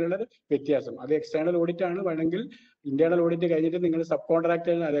ആൾക്കാരും തമ്മിലുള്ള വ്യത്യാസം, അത് എക്സ്റ്റേണൽ ഓഡിറ്റ് ആണ്. വേണമെങ്കിൽ ഇന്റേണൽ ഓഡിറ്റ് കഴിഞ്ഞിട്ട് നിങ്ങൾ സബ്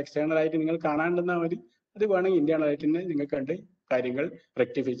കോൺട്രാക്ടർ അത് എക്സ്റ്റേണൽ ആയിട്ട് നിങ്ങൾ കാണാണ്ടെന്നാൽ മതി. അത് വേണമെങ്കിൽ ഇന്റേണൽ ആയിട്ട് തന്നെ നിങ്ങൾ കണ്ട് കാര്യങ്ങൾ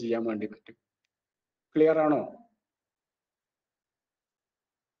റെക്ടിഫൈ ചെയ്യാൻ വേണ്ടി പറ്റും. ക്ലിയർ ആണോ?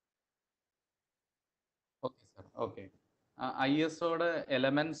 Okay sir. ഓക്കെ. ISOയുടെ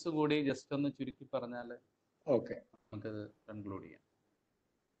എലമെന്റ്സ് കൂടി ജസ്റ്റ് ഒന്ന് ചുരുക്കി പറഞ്ഞാൽ ഓക്കെ, നമുക്കത് കൺക്ലൂഡ് ചെയ്യാം.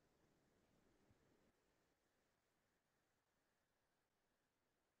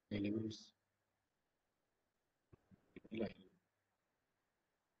 എലിമെന്റ്സ്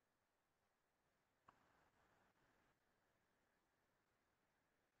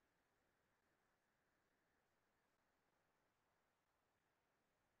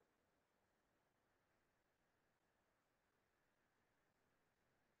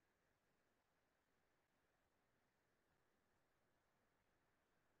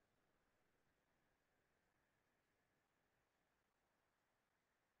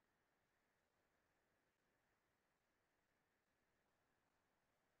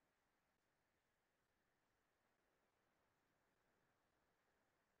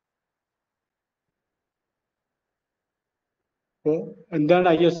അപ്പോൾ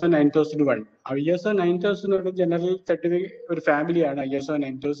എന്താണ് ISO 9001? ISO 9001 ജനറൽ സർട്ടിഫിക്കറ്റ് ഒരു ഫാമിലിയാണ്. ISO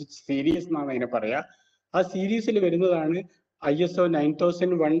 9000 സീരീസ് എന്നാണ് അതിനെ പറയാ. ആ സീരീസിൽ വരുന്നതാണ് ISO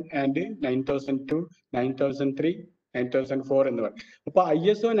 9001 ആൻഡ് 9002, 9003, 9004 എന്ന് പറയും. അപ്പൊ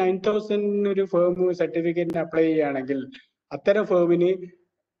ISO 9000 ഒരു ഫേം സർട്ടിഫിക്കറ്റിന് അപ്ലൈ ചെയ്യുകയാണെങ്കിൽ അത്തരം ഫേമിന്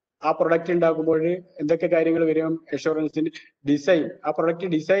ആ പ്രൊഡക്റ്റ് ഉണ്ടാക്കുമ്പോൾ എന്തൊക്കെ കാര്യങ്ങൾ വരും? അഷുറൻസിന്റെ ഡിസൈൻ, ആ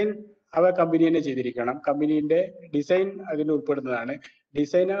പ്രൊഡക്റ്റ് ഡിസൈൻ അവ കമ്പനി തന്നെ ചെയ്തിരിക്കണം. കമ്പനീന്റെ ഡിസൈൻ അതിൽ ഉൾപ്പെടുന്നതാണ്.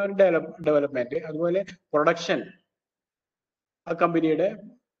 ഡിസൈൻ ഡെവലപ്മെന്റ്, അതുപോലെ പ്രൊഡക്ഷൻ ആ കമ്പനിയുടെ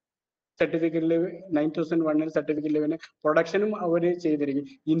സർട്ടിഫിക്കറ്റിൽ 9001 സർട്ടിഫിക്കറ്റിൽ പിന്നെ പ്രൊഡക്ഷനും അവർ ചെയ്തിരിക്കും.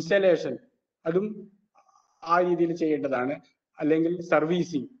 ഇൻസ്റ്റലേഷൻ അതും ആ രീതിയിൽ ചെയ്യേണ്ടതാണ്. അല്ലെങ്കിൽ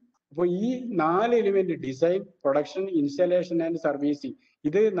സർവീസിങ്. അപ്പോൾ ഈ 4 element, design, production, installation and servicing,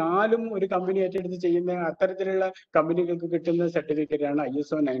 ഇത് 4ഉം ഒരു കമ്പനി ഏറ്റെടുത്ത് ചെയ്യുന്ന അത്തരത്തിലുള്ള കമ്പനികൾക്ക് കിട്ടുന്ന സർട്ടിഫിക്കറ്റ് ആണ്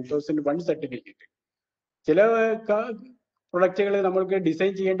ISO 9001 സർട്ടിഫിക്കറ്റ്. ചില പ്രൊഡക്റ്റുകൾ നമ്മൾക്ക്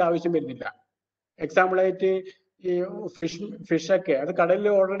ഡിസൈൻ ചെയ്യേണ്ട ആവശ്യം വരുന്നില്ല. എക്സാമ്പിൾ ആയിട്ട് ഈ ഫിഷൊക്കെ അത് കടലിൽ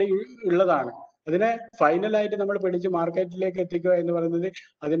ഓൾറെഡി ഉള്ളതാണ്. അതിനെ ഫൈനലായിട്ട് നമ്മൾ പിടിച്ച് മാർക്കറ്റിലേക്ക് എത്തിക്കുക എന്ന് പറയുന്നത്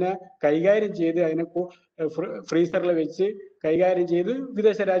അതിനെ കൈകാര്യം ചെയ്ത് അതിനെ ഫ്രീസറിൽ വെച്ച് കൈകാര്യം ചെയ്ത്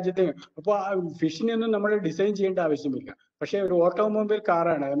വിദേശ രാജ്യത്ത്. അപ്പോൾ ആ ഫിഷിനൊന്നും നമ്മൾ ഡിസൈൻ ചെയ്യേണ്ട ആവശ്യമില്ല. പക്ഷെ ഒരു ഓട്ടോമൊബൈൽ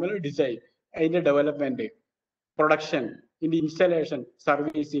കാറാണ് നമ്മൾ ഡിസൈൻ, അതിന്റെ ഡെവലപ്മെന്റ്, പ്രൊഡക്ഷൻ, ഇതിന്റെ ഇൻസ്റ്റലേഷൻ,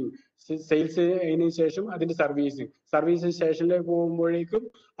 സർവീസിങ്, സെയിൽസ് അതിന് ശേഷം അതിന്റെ സർവീസ് സ്റ്റേഷനിലേക്ക് പോകുമ്പോഴേക്കും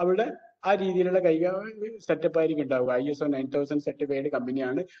അവിടെ ആ രീതിയിലുള്ള സെറ്റപ്പ് ആയിരിക്കും ഉണ്ടാവുക. ISO 9000 സർട്ടിഫൈഡ്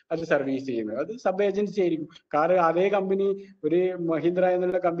കമ്പനിയാണ് അത് സർവീസ് ചെയ്യുന്നത്. അത് സബ് ഏജൻസി ആയിരിക്കും. കാർ അതേ കമ്പനി, ഒരു മഹീന്ദ്ര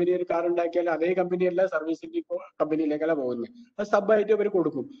എന്നുള്ള കമ്പനി ഒരു കാർ ഉണ്ടാക്കിയാൽ അതേ കമ്പനിയല്ല സർവീസിന്റെ കമ്പനിയിലേക്കല്ല പോകുന്നത്, അത് സബ് ആയിട്ട് അവർ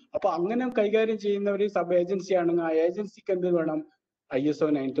കൊടുക്കും. അപ്പൊ അങ്ങനെ കൈകാര്യം ചെയ്യുന്ന ഒരു സബ് ഏജൻസി ആണെങ്കിൽ ആ ഏജൻസിക്ക് എന്ത് വേണം? ISO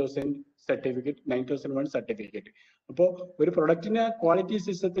 9000 certificate, 9001 certificate. അപ്പോൾ ഒരു പ്രൊഡക്റ്റിനെ ക്വാളിറ്റി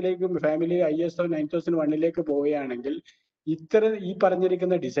സിസ്റ്റത്തിലേക്ക് ഫാമിലി ISO 9001 പോവുകയാണെങ്കിൽ ഈ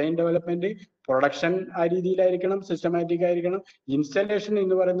പറഞ്ഞിരിക്കുന്ന ഡിസൈൻ, ഡെവലപ്മെന്റ്, പ്രൊഡക്ഷൻ ആ രീതിയിലായിരിക്കണം, സിസ്റ്റമാറ്റിക് ആയിരിക്കണം. ഇൻസ്റ്റലേഷൻ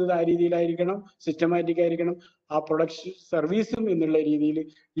എന്ന് പറയുന്നത് ആ രീതിയിലായിരിക്കണം, സിസ്റ്റമാറ്റിക് ആയിരിക്കണം. ആ പ്രൊഡക്ഷൻ സർവീസും എന്നുള്ള രീതിയിൽ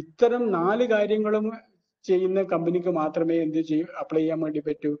ഇത്തരം 4 കാര്യങ്ങളും ചെയ്യുന്ന കമ്പനിക്ക് മാത്രമേ അപ്ലൈ ചെയ്യാൻ വേണ്ടി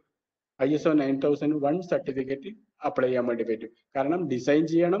പറ്റൂ ISO 9001 സർട്ടിഫിക്കറ്റ് അപ്ലൈ ചെയ്യാൻ വേണ്ടി പറ്റും. കാരണം ഡിസൈൻ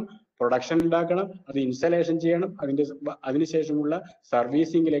ചെയ്യണം, പ്രൊഡക്ഷൻ ഉണ്ടാക്കണം, അത് ഇൻസ്റ്റലേഷൻ ചെയ്യണം, അതിനുശേഷമുള്ള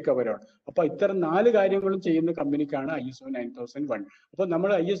സർവീസിംഗിലേക്ക് വരണം. അപ്പൊ ഇത്തരം 4 കാര്യങ്ങളും ചെയ്യുന്ന കമ്പനിക്കാണ് ISO 9001. അപ്പൊ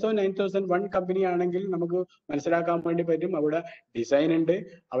നമ്മൾ ISO 9001 കമ്പനി ആണെങ്കിൽ നമുക്ക് മനസ്സിലാക്കാൻ വേണ്ടി പറ്റും അവിടെ ഡിസൈൻ ഉണ്ട്,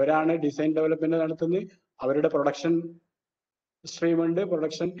 അവരാണ് ഡിസൈൻ ഡെവലപ്മെന്റ് നടത്തുന്നത്, അവരുടെ പ്രൊഡക്ഷൻ സ്ട്രീം ഉണ്ട്,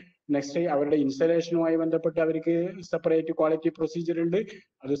 പ്രൊഡക്ഷൻ നെക്സ്റ്റ് അവരുടെ ഇൻസ്റ്റലേഷനുമായി ബന്ധപ്പെട്ട് അവർക്ക് സെപ്പറേറ്റ് ക്വാളിറ്റി പ്രൊസീജിയർ ഉണ്ട്,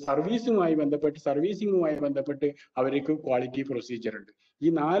 അത് സർവീസിംഗുമായി ബന്ധപ്പെട്ട് അവർക്ക് ക്വാളിറ്റി പ്രൊസീജിയർ ഉണ്ട്. ഈ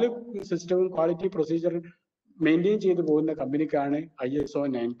 4 സിസ്റ്റവും ക്വാളിറ്റി പ്രൊസീജിയർ മെയിൻറ്റെയിൻ ചെയ്തു പോകുന്ന കമ്പനിക്കാണ് ISO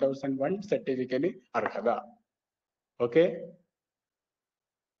 9001 സർട്ടിഫിക്കറ്റ് അർഹത. Okay,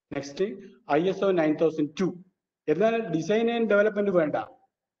 next ISO 9002. എന്നാൽ ഡിസൈൻ ആൻഡ് ഡെവലപ്മെന്റ് വേണ്ട,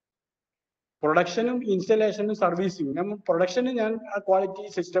 പ്രൊഡക്ഷനും ഇൻസ്റ്റലേഷനും സർവീസിങ്ങും. നമ്മൾ പ്രൊഡക്ഷന് ഞാൻ ആ ക്വാളിറ്റി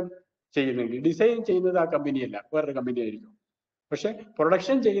സിസ്റ്റം ചെയ്യുന്നുണ്ട്, ഡിസൈൻ ചെയ്യുന്നത് ആ കമ്പനിയല്ല, വേറൊരു കമ്പനി ആയിരിക്കും. പക്ഷെ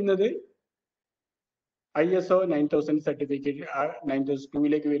പ്രൊഡക്ഷൻ ചെയ്യുന്നത് ISO 9000 സർട്ടിഫിക്കറ്റ്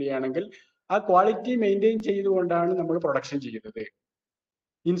 9002 വരികയാണെങ്കിൽ ആ ക്വാളിറ്റി മെയിൻറ്റെയിൻ ചെയ്തുകൊണ്ടാണ് നമ്മൾ പ്രൊഡക്ഷൻ ചെയ്യുന്നത്.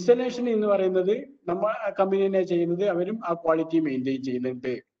 ഇൻസ്റ്റലേഷൻ എന്ന് പറയുന്നത് നമ്മൾ ആ കമ്പനി തന്നെ ചെയ്യുന്നത്, അവരും ആ ക്വാളിറ്റി മെയിൻറ്റെയിൻ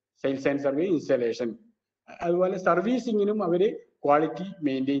ചെയ്യുന്നുണ്ട്, സെയിൽസ് ആൻഡ് സർവീസ്, ഇൻസ്റ്റലേഷൻ. അതുപോലെ സർവീസിങ്ങിനും അവര് ക്വാളിറ്റി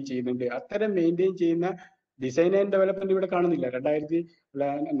മെയിൻറ്റെയിൻ ചെയ്യുന്നുണ്ട്. അത്തരം മെയിൻറ്റെയിൻ ചെയ്യുന്ന ഡിസൈൻ ആൻഡ് ഡെവലപ്മെന്റ് ഇവിടെ കാണുന്നില്ല.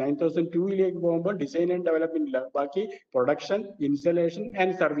 9002 പോകുമ്പോൾ ഡിസൈൻ ആൻഡ് ഡെവലപ്മെന്റ് ഇല്ല, ബാക്കി പ്രൊഡക്ഷൻ, ഇൻസ്റ്റലേഷൻ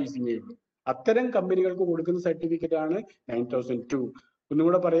ആൻഡ് സർവീസിംഗേ ഉള്ളൂ. അത്തരം കമ്പനികൾക്ക് കൊടുക്കുന്ന സർട്ടിഫിക്കറ്റ് ആണ് 9002.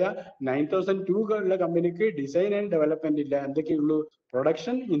 ഒന്നുകൂടെ പറയാ, 9002 ഉള്ള കമ്പനിക്ക് ഡിസൈൻ ആൻഡ് ഡെവലപ്മെന്റ് ഇല്ല, എന്തൊക്കെയുള്ളൂ?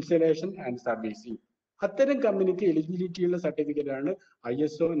 Production, installation and servicing. അത്തരം കമ്പനിക്ക് എലിജിബിലിറ്റി ഉള്ള സർട്ടിഫിക്കറ്റ് ആണ്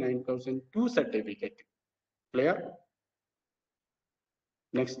ISO 9002 certificate. Clear?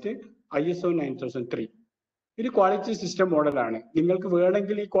 Next ISO 9003. ഇത് ക്വാളിറ്റി സിസ്റ്റം മോഡലാണ്. നിങ്ങൾക്ക്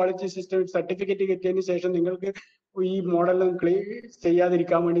വേണമെങ്കിൽ ഈ ക്വാളിറ്റി സിസ്റ്റം സർട്ടിഫിക്കറ്റ് കിട്ടിയതിന് ശേഷം നിങ്ങൾക്ക് ഈ മോഡൽ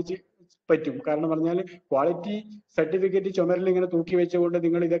ചെയ്യാതിരിക്കാൻ വേണ്ടി പറ്റും. കാരണം പറഞ്ഞാൽ ക്വാളിറ്റി സർട്ടിഫിക്കറ്റ് ചുമരിൽ ഇങ്ങനെ തൂക്കി വെച്ചുകൊണ്ട്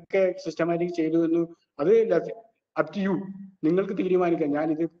നിങ്ങൾ ഇതൊക്കെ സിസ്റ്റമാറ്റിക് ചെയ്തു എന്ന്, അത് അപ് ടു യു, നിങ്ങൾക്ക് തീരുമാനിക്കാം ഞാൻ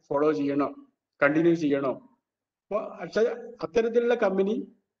ഇത് ഫോളോ ചെയ്യണോ, കണ്ടിന്യൂ ചെയ്യണോ. അപ്പോൾ അത്തരത്തിലുള്ള കമ്പനി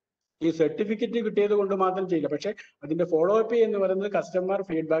ഈ സർട്ടിഫിക്കറ്റ് കിട്ടിയത് കൊണ്ട് മാത്രം ചെയ്യില്ല. പക്ഷെ അതിന്റെ ഫോളോ അപ്പ് എന്ന് പറയുന്നത് കസ്റ്റമർ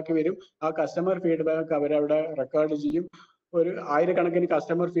ഫീഡ്ബാക്ക് വരും. ആ കസ്റ്റമർ ഫീഡ്ബാക്ക് അവരവിടെ റെക്കോർഡ് ചെയ്യും. ഒരു 1000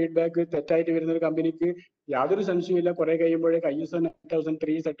 കസ്റ്റമർ ഫീഡ്ബാക്ക് തെറ്റായിട്ട് വരുന്ന ഒരു കമ്പനിക്ക് യാതൊരു സംശയമില്ല, കുറെ കഴിയുമ്പോഴേക്ക് ISO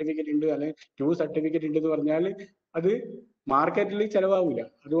 9003 സർട്ടിഫിക്കറ്റ് ഉണ്ട് അല്ലെങ്കിൽ 2 സർട്ടിഫിക്കറ്റ് ഉണ്ട് എന്ന് പറഞ്ഞാൽ അത് മാർക്കറ്റിൽ ചെലവാകില്ല.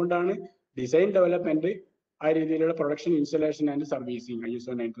 അതുകൊണ്ടാണ് ഡിസൈൻ ഡെവലപ്മെന്റ് ആ രീതിയിലുള്ള production, installation and servicing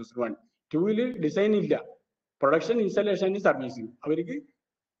ISO 9001. 2 design ഇല്ല, പ്രൊഡക്ഷൻ, ഇൻസ്റ്റലേഷൻ ആൻഡ് സർവീസിങ് അവർക്ക്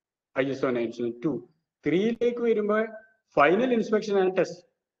ISO 9002. 3 വരുമ്പോൾ final inspection and test.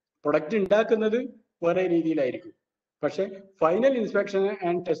 Product ഉണ്ടാക്കുന്നത് വേറെ രീതിയിലായിരിക്കും, പക്ഷെ ഫൈനൽ ഇൻസ്പെക്ഷൻ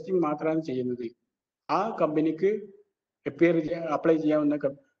ആൻഡ് ടെസ്റ്റിംഗ് മാത്രമാണ് ചെയ്യുന്നത്. ആ കമ്പനിക്ക് അപ്ലൈ ചെയ്യാവുന്ന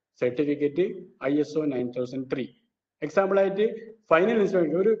സർട്ടിഫിക്കറ്റ് ISO 9003. എക്സാമ്പിൾ ആയിട്ട് ഫൈനൽ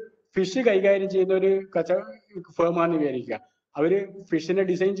ഇൻസ്പെക്ഷൻ, ഒരു ഫിഷ് കൈകാര്യം ചെയ്യുന്ന ഒരു ഫേമാണെന്ന് വിചാരിക്കുക. അവര് ഫിഷിനെ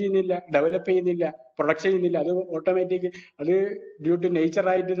ഡിസൈൻ ചെയ്യുന്നില്ല, ഡെവലപ്പ് ചെയ്യുന്നില്ല, പ്രൊഡക്ഷൻ ചെയ്യുന്നില്ല, അത് ഓട്ടോമാറ്റിക്, അത് ഡ്യൂ ടു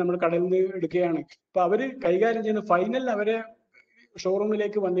നേച്ചറായിട്ട് നമ്മൾ കടലിൽ നിന്ന് എടുക്കുകയാണ്. അപ്പൊ അവര് കൈകാര്യം ചെയ്യുന്ന ഫൈനൽ അവരെ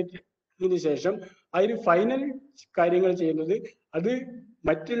ഷോറൂമിലേക്ക് വന്നതിന് ശേഷം അതിൽ ഫൈനൽ കാര്യങ്ങൾ ചെയ്യുന്നത് അത്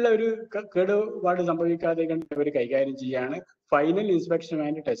മറ്റുള്ള ഒരു കേടുപാട് സംഭവിക്കാതെ കണ്ട് അവർ കൈകാര്യം ചെയ്യാണ് ഫൈനൽ ഇൻസ്പെക്ഷൻ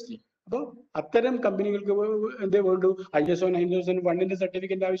ആൻഡ് ടെസ്റ്റിംഗ്. അപ്പോൾ അത്തരം കമ്പനികൾക്ക് എന്തേ വേണ്ടു? ISO 9001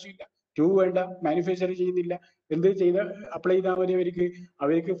 സർട്ടിഫിക്കറ്റ് ആവശ്യമില്ല. ടു വേണ്ട, മാനുഫാക്ചർ ചെയ്യുന്നില്ല. എന്ത് ചെയ്ത അപ്ലൈ ചെയ്താൽ മതി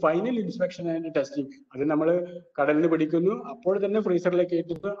അവർക്ക് ഫൈനൽ ഇൻസ്പെക്ഷൻ ആൻഡ് ടെസ്റ്റിംഗ്. അത് നമ്മൾ കടലിൽ നിന്ന് പിടിക്കുന്നു, അപ്പോൾ തന്നെ ഫ്രീസറിലേക്ക്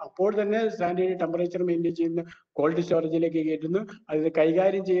കയറ്റുന്നു, അപ്പോൾ തന്നെ സ്റ്റാൻഡേർഡ് ടെമ്പറേച്ചർ മെയിൻറ്റെയിൻ ചെയ്യുന്ന കോൾഡ് സ്റ്റോറേജിലേക്ക് കയറ്റുന്നു. അത്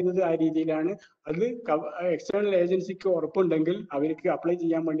കൈകാര്യം ചെയ്യുന്നത് ആ രീതിയിലാണ്. അത് എക്സ്റ്റേണൽ ഏജൻസിക്ക് ഉറപ്പുണ്ടെങ്കിൽ അവർക്ക് അപ്ലൈ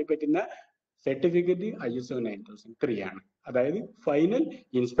ചെയ്യാൻ വേണ്ടി പറ്റുന്ന സർട്ടിഫിക്കറ്റ് ISO 9003 ആണ്. അതായത് ഫൈനൽ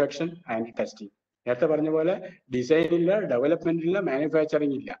ഇൻസ്പെക്ഷൻ ആൻഡ് ടെസ്റ്റിംഗ്. നേരത്തെ പറഞ്ഞ പോലെ ഡിസൈൻ ഇല്ല, ഡെവലപ്മെന്റ് ഇല്ല,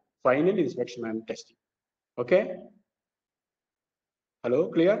 മാനുഫാക്ചറിംഗ് ഇല്ല, final inspection and testing. Okay, hello,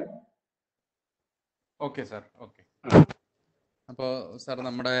 clear? Okay sir, okay. അപ്പോൾ സാർ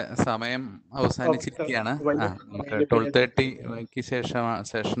നമ്മുടെ സമയം അവസാനിച്ചിരിക്കുകയാണ്. നമുക്ക് 12:30 ശേഷം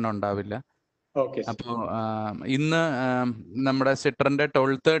സെഷൻ ഉണ്ടാവില്ല. അപ്പോൾ ഇന്ന് നമ്മുടെ സിറ്ററിന്റെ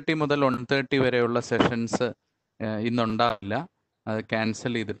 12:30 മുതൽ 1:30 വരെയുള്ള സെഷൻസ് ഇന്നുണ്ടാവില്ല, അത്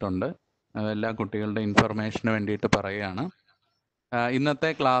ക്യാൻസൽ ചെയ്തിട്ടുണ്ട്. എല്ലാ കുട്ടികളുടെ ഇൻഫർമേഷന് വേണ്ടിയിട്ട് പറയുകയാണ്. ഇന്നത്തെ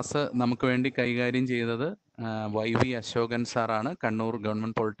ക്ലാസ് നമുക്ക് വേണ്ടി കൈകാര്യം ചെയ്തത് YV അശോകൻ സാറാണ്. കണ്ണൂർ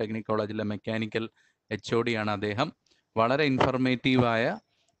ഗവൺമെന്റ് പോളിടെക്നിക് കോളേജിലെ മെക്കാനിക്കൽ HOD ആണ് അദ്ദേഹം. വളരെ ഇൻഫർമേറ്റീവായ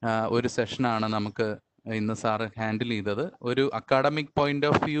ഒരു സെഷനാണ് നമുക്ക് ഇന്ന് സാറ് ഹാൻഡിൽ ചെയ്തത്. ഒരു അക്കാഡമിക് പോയിന്റ്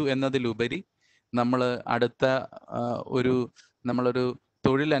ഓഫ് വ്യൂ എന്നതിലുപരി നമ്മൾ അടുത്ത നമ്മളൊരു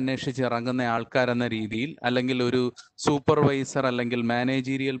തൊഴിൽ അന്വേഷിച്ച് ഇറങ്ങുന്ന ആൾക്കാരെന്ന രീതിയിൽ, അല്ലെങ്കിൽ ഒരു സൂപ്പർവൈസർ അല്ലെങ്കിൽ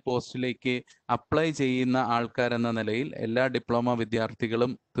മാനേജീരിയൽ പോസ്റ്റിലേക്ക് അപ്ലൈ ചെയ്യുന്ന ആൾക്കാരെന്ന നിലയിൽ എല്ലാ ഡിപ്ലോമ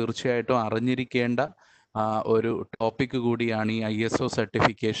വിദ്യാർത്ഥികളും തീർച്ചയായിട്ടും അറിഞ്ഞിരിക്കേണ്ട ഒരു ടോപ്പിക് കൂടിയാണ് ഈ ISO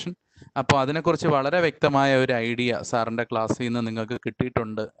സർട്ടിഫിക്കേഷൻ. അപ്പോൾ അതിനെക്കുറിച്ച് വളരെ വ്യക്തമായ ഒരു ഐഡിയ സാറിൻ്റെ ക്ലാസ്സിൽ നിന്ന് നിങ്ങൾക്ക്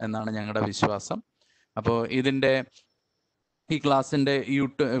കിട്ടിയിട്ടുണ്ട് എന്നാണ് ഞങ്ങളുടെ വിശ്വാസം. അപ്പോൾ ഈ ക്ലാസ്സിൻ്റെ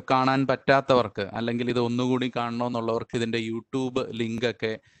കാണാൻ പറ്റാത്തവർക്ക്, അല്ലെങ്കിൽ ഇത് ഒന്നുകൂടി കാണണമെന്നുള്ളവർക്ക് ഇതിൻ്റെ യൂട്യൂബ്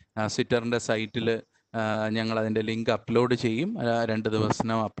ലിങ്കൊക്കെ സിറ്ററിൻ്റെ സൈറ്റിൽ ഞങ്ങൾ അതിൻ്റെ ലിങ്ക് അപ്ലോഡ് ചെയ്യും. 2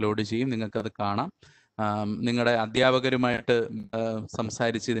 ദിവസം അപ്ലോഡ് ചെയ്യും, നിങ്ങൾക്കത് കാണാം. നിങ്ങളുടെ അധ്യാപകരുമായിട്ട്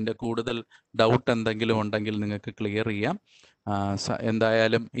സംസാരിച്ച് ഇതിൻ്റെ കൂടുതൽ ഡൗട്ട് എന്തെങ്കിലും ഉണ്ടെങ്കിൽ നിങ്ങൾക്ക് ക്ലിയർ ചെയ്യാം.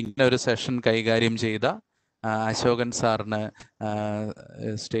 എന്തായാലും ഇങ്ങനെ ഒരു സെഷൻ കൈകാര്യം ചെയ്ത അശോകൻ സാറിന്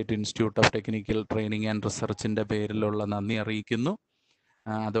state institute of technical training and റിസർച്ചിൻ്റെ പേരിലുള്ള നന്ദി അറിയിക്കുന്നു.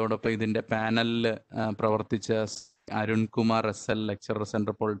 അതോടൊപ്പം ഇതിൻ്റെ പാനലിൽ പ്രവർത്തിച്ച Arunkumar SL, lecturer,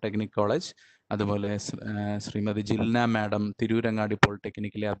 central polytechnic college, അതുപോലെ ശ്രീമതി ജിൽന മാഡം, തിരൂരങ്ങാടി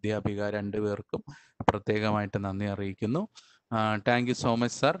പോളിടെക്നിക്കിലെ അധ്യാപിക, 2 പേർക്കും പ്രത്യേകമായിട്ട് നന്ദി അറിയിക്കുന്നു. Thank you so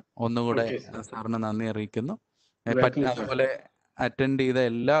much sir. ഒന്നുകൂടെ സാറിന് നന്ദി അറിയിക്കുന്നു. അതുപോലെ അറ്റൻഡ് ചെയ്ത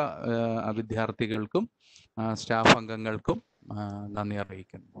എല്ലാ വിദ്യാർത്ഥികൾക്കും സ്റ്റാഫ് അംഗങ്ങൾക്കും നന്ദി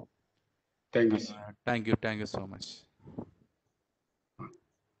അറിയിക്കുന്നു. Thank you so much.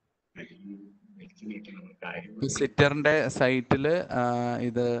 സിറ്ററിന്റെ സൈറ്റിൽ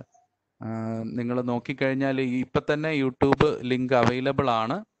ഇത് നിങ്ങൾ നോക്കിക്കഴിഞ്ഞാൽ ഇപ്പം തന്നെ യൂട്യൂബ് ലിങ്ക് അവൈലബിൾ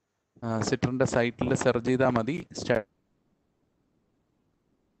ആണ്. സിറ്ററിന്റെ സൈറ്റിൽ സെർച്ച് ചെയ്താൽ മതി.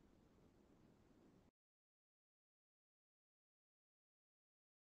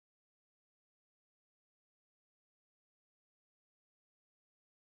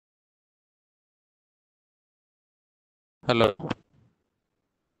 ഹലോ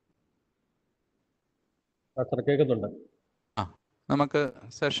സാർ, കേൾക്കുന്നുണ്ട്. നമുക്ക്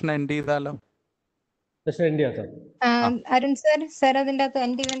സെഷൻ എൻഡ് ചെയ്താലോ? സെഷൻ എൻഡ് ചെയ്യാം സാർ. അരുൺ സാർ അതിൻ്റെ അകത്ത്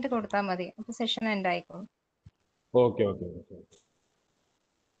എൻഡ് ഇവന്റ് കൊടുത്താൽ മതി, അപ്പൊ സെഷൻ എൻഡ് ആയിക്കോളും. Okay.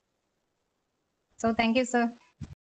 So thank you sir.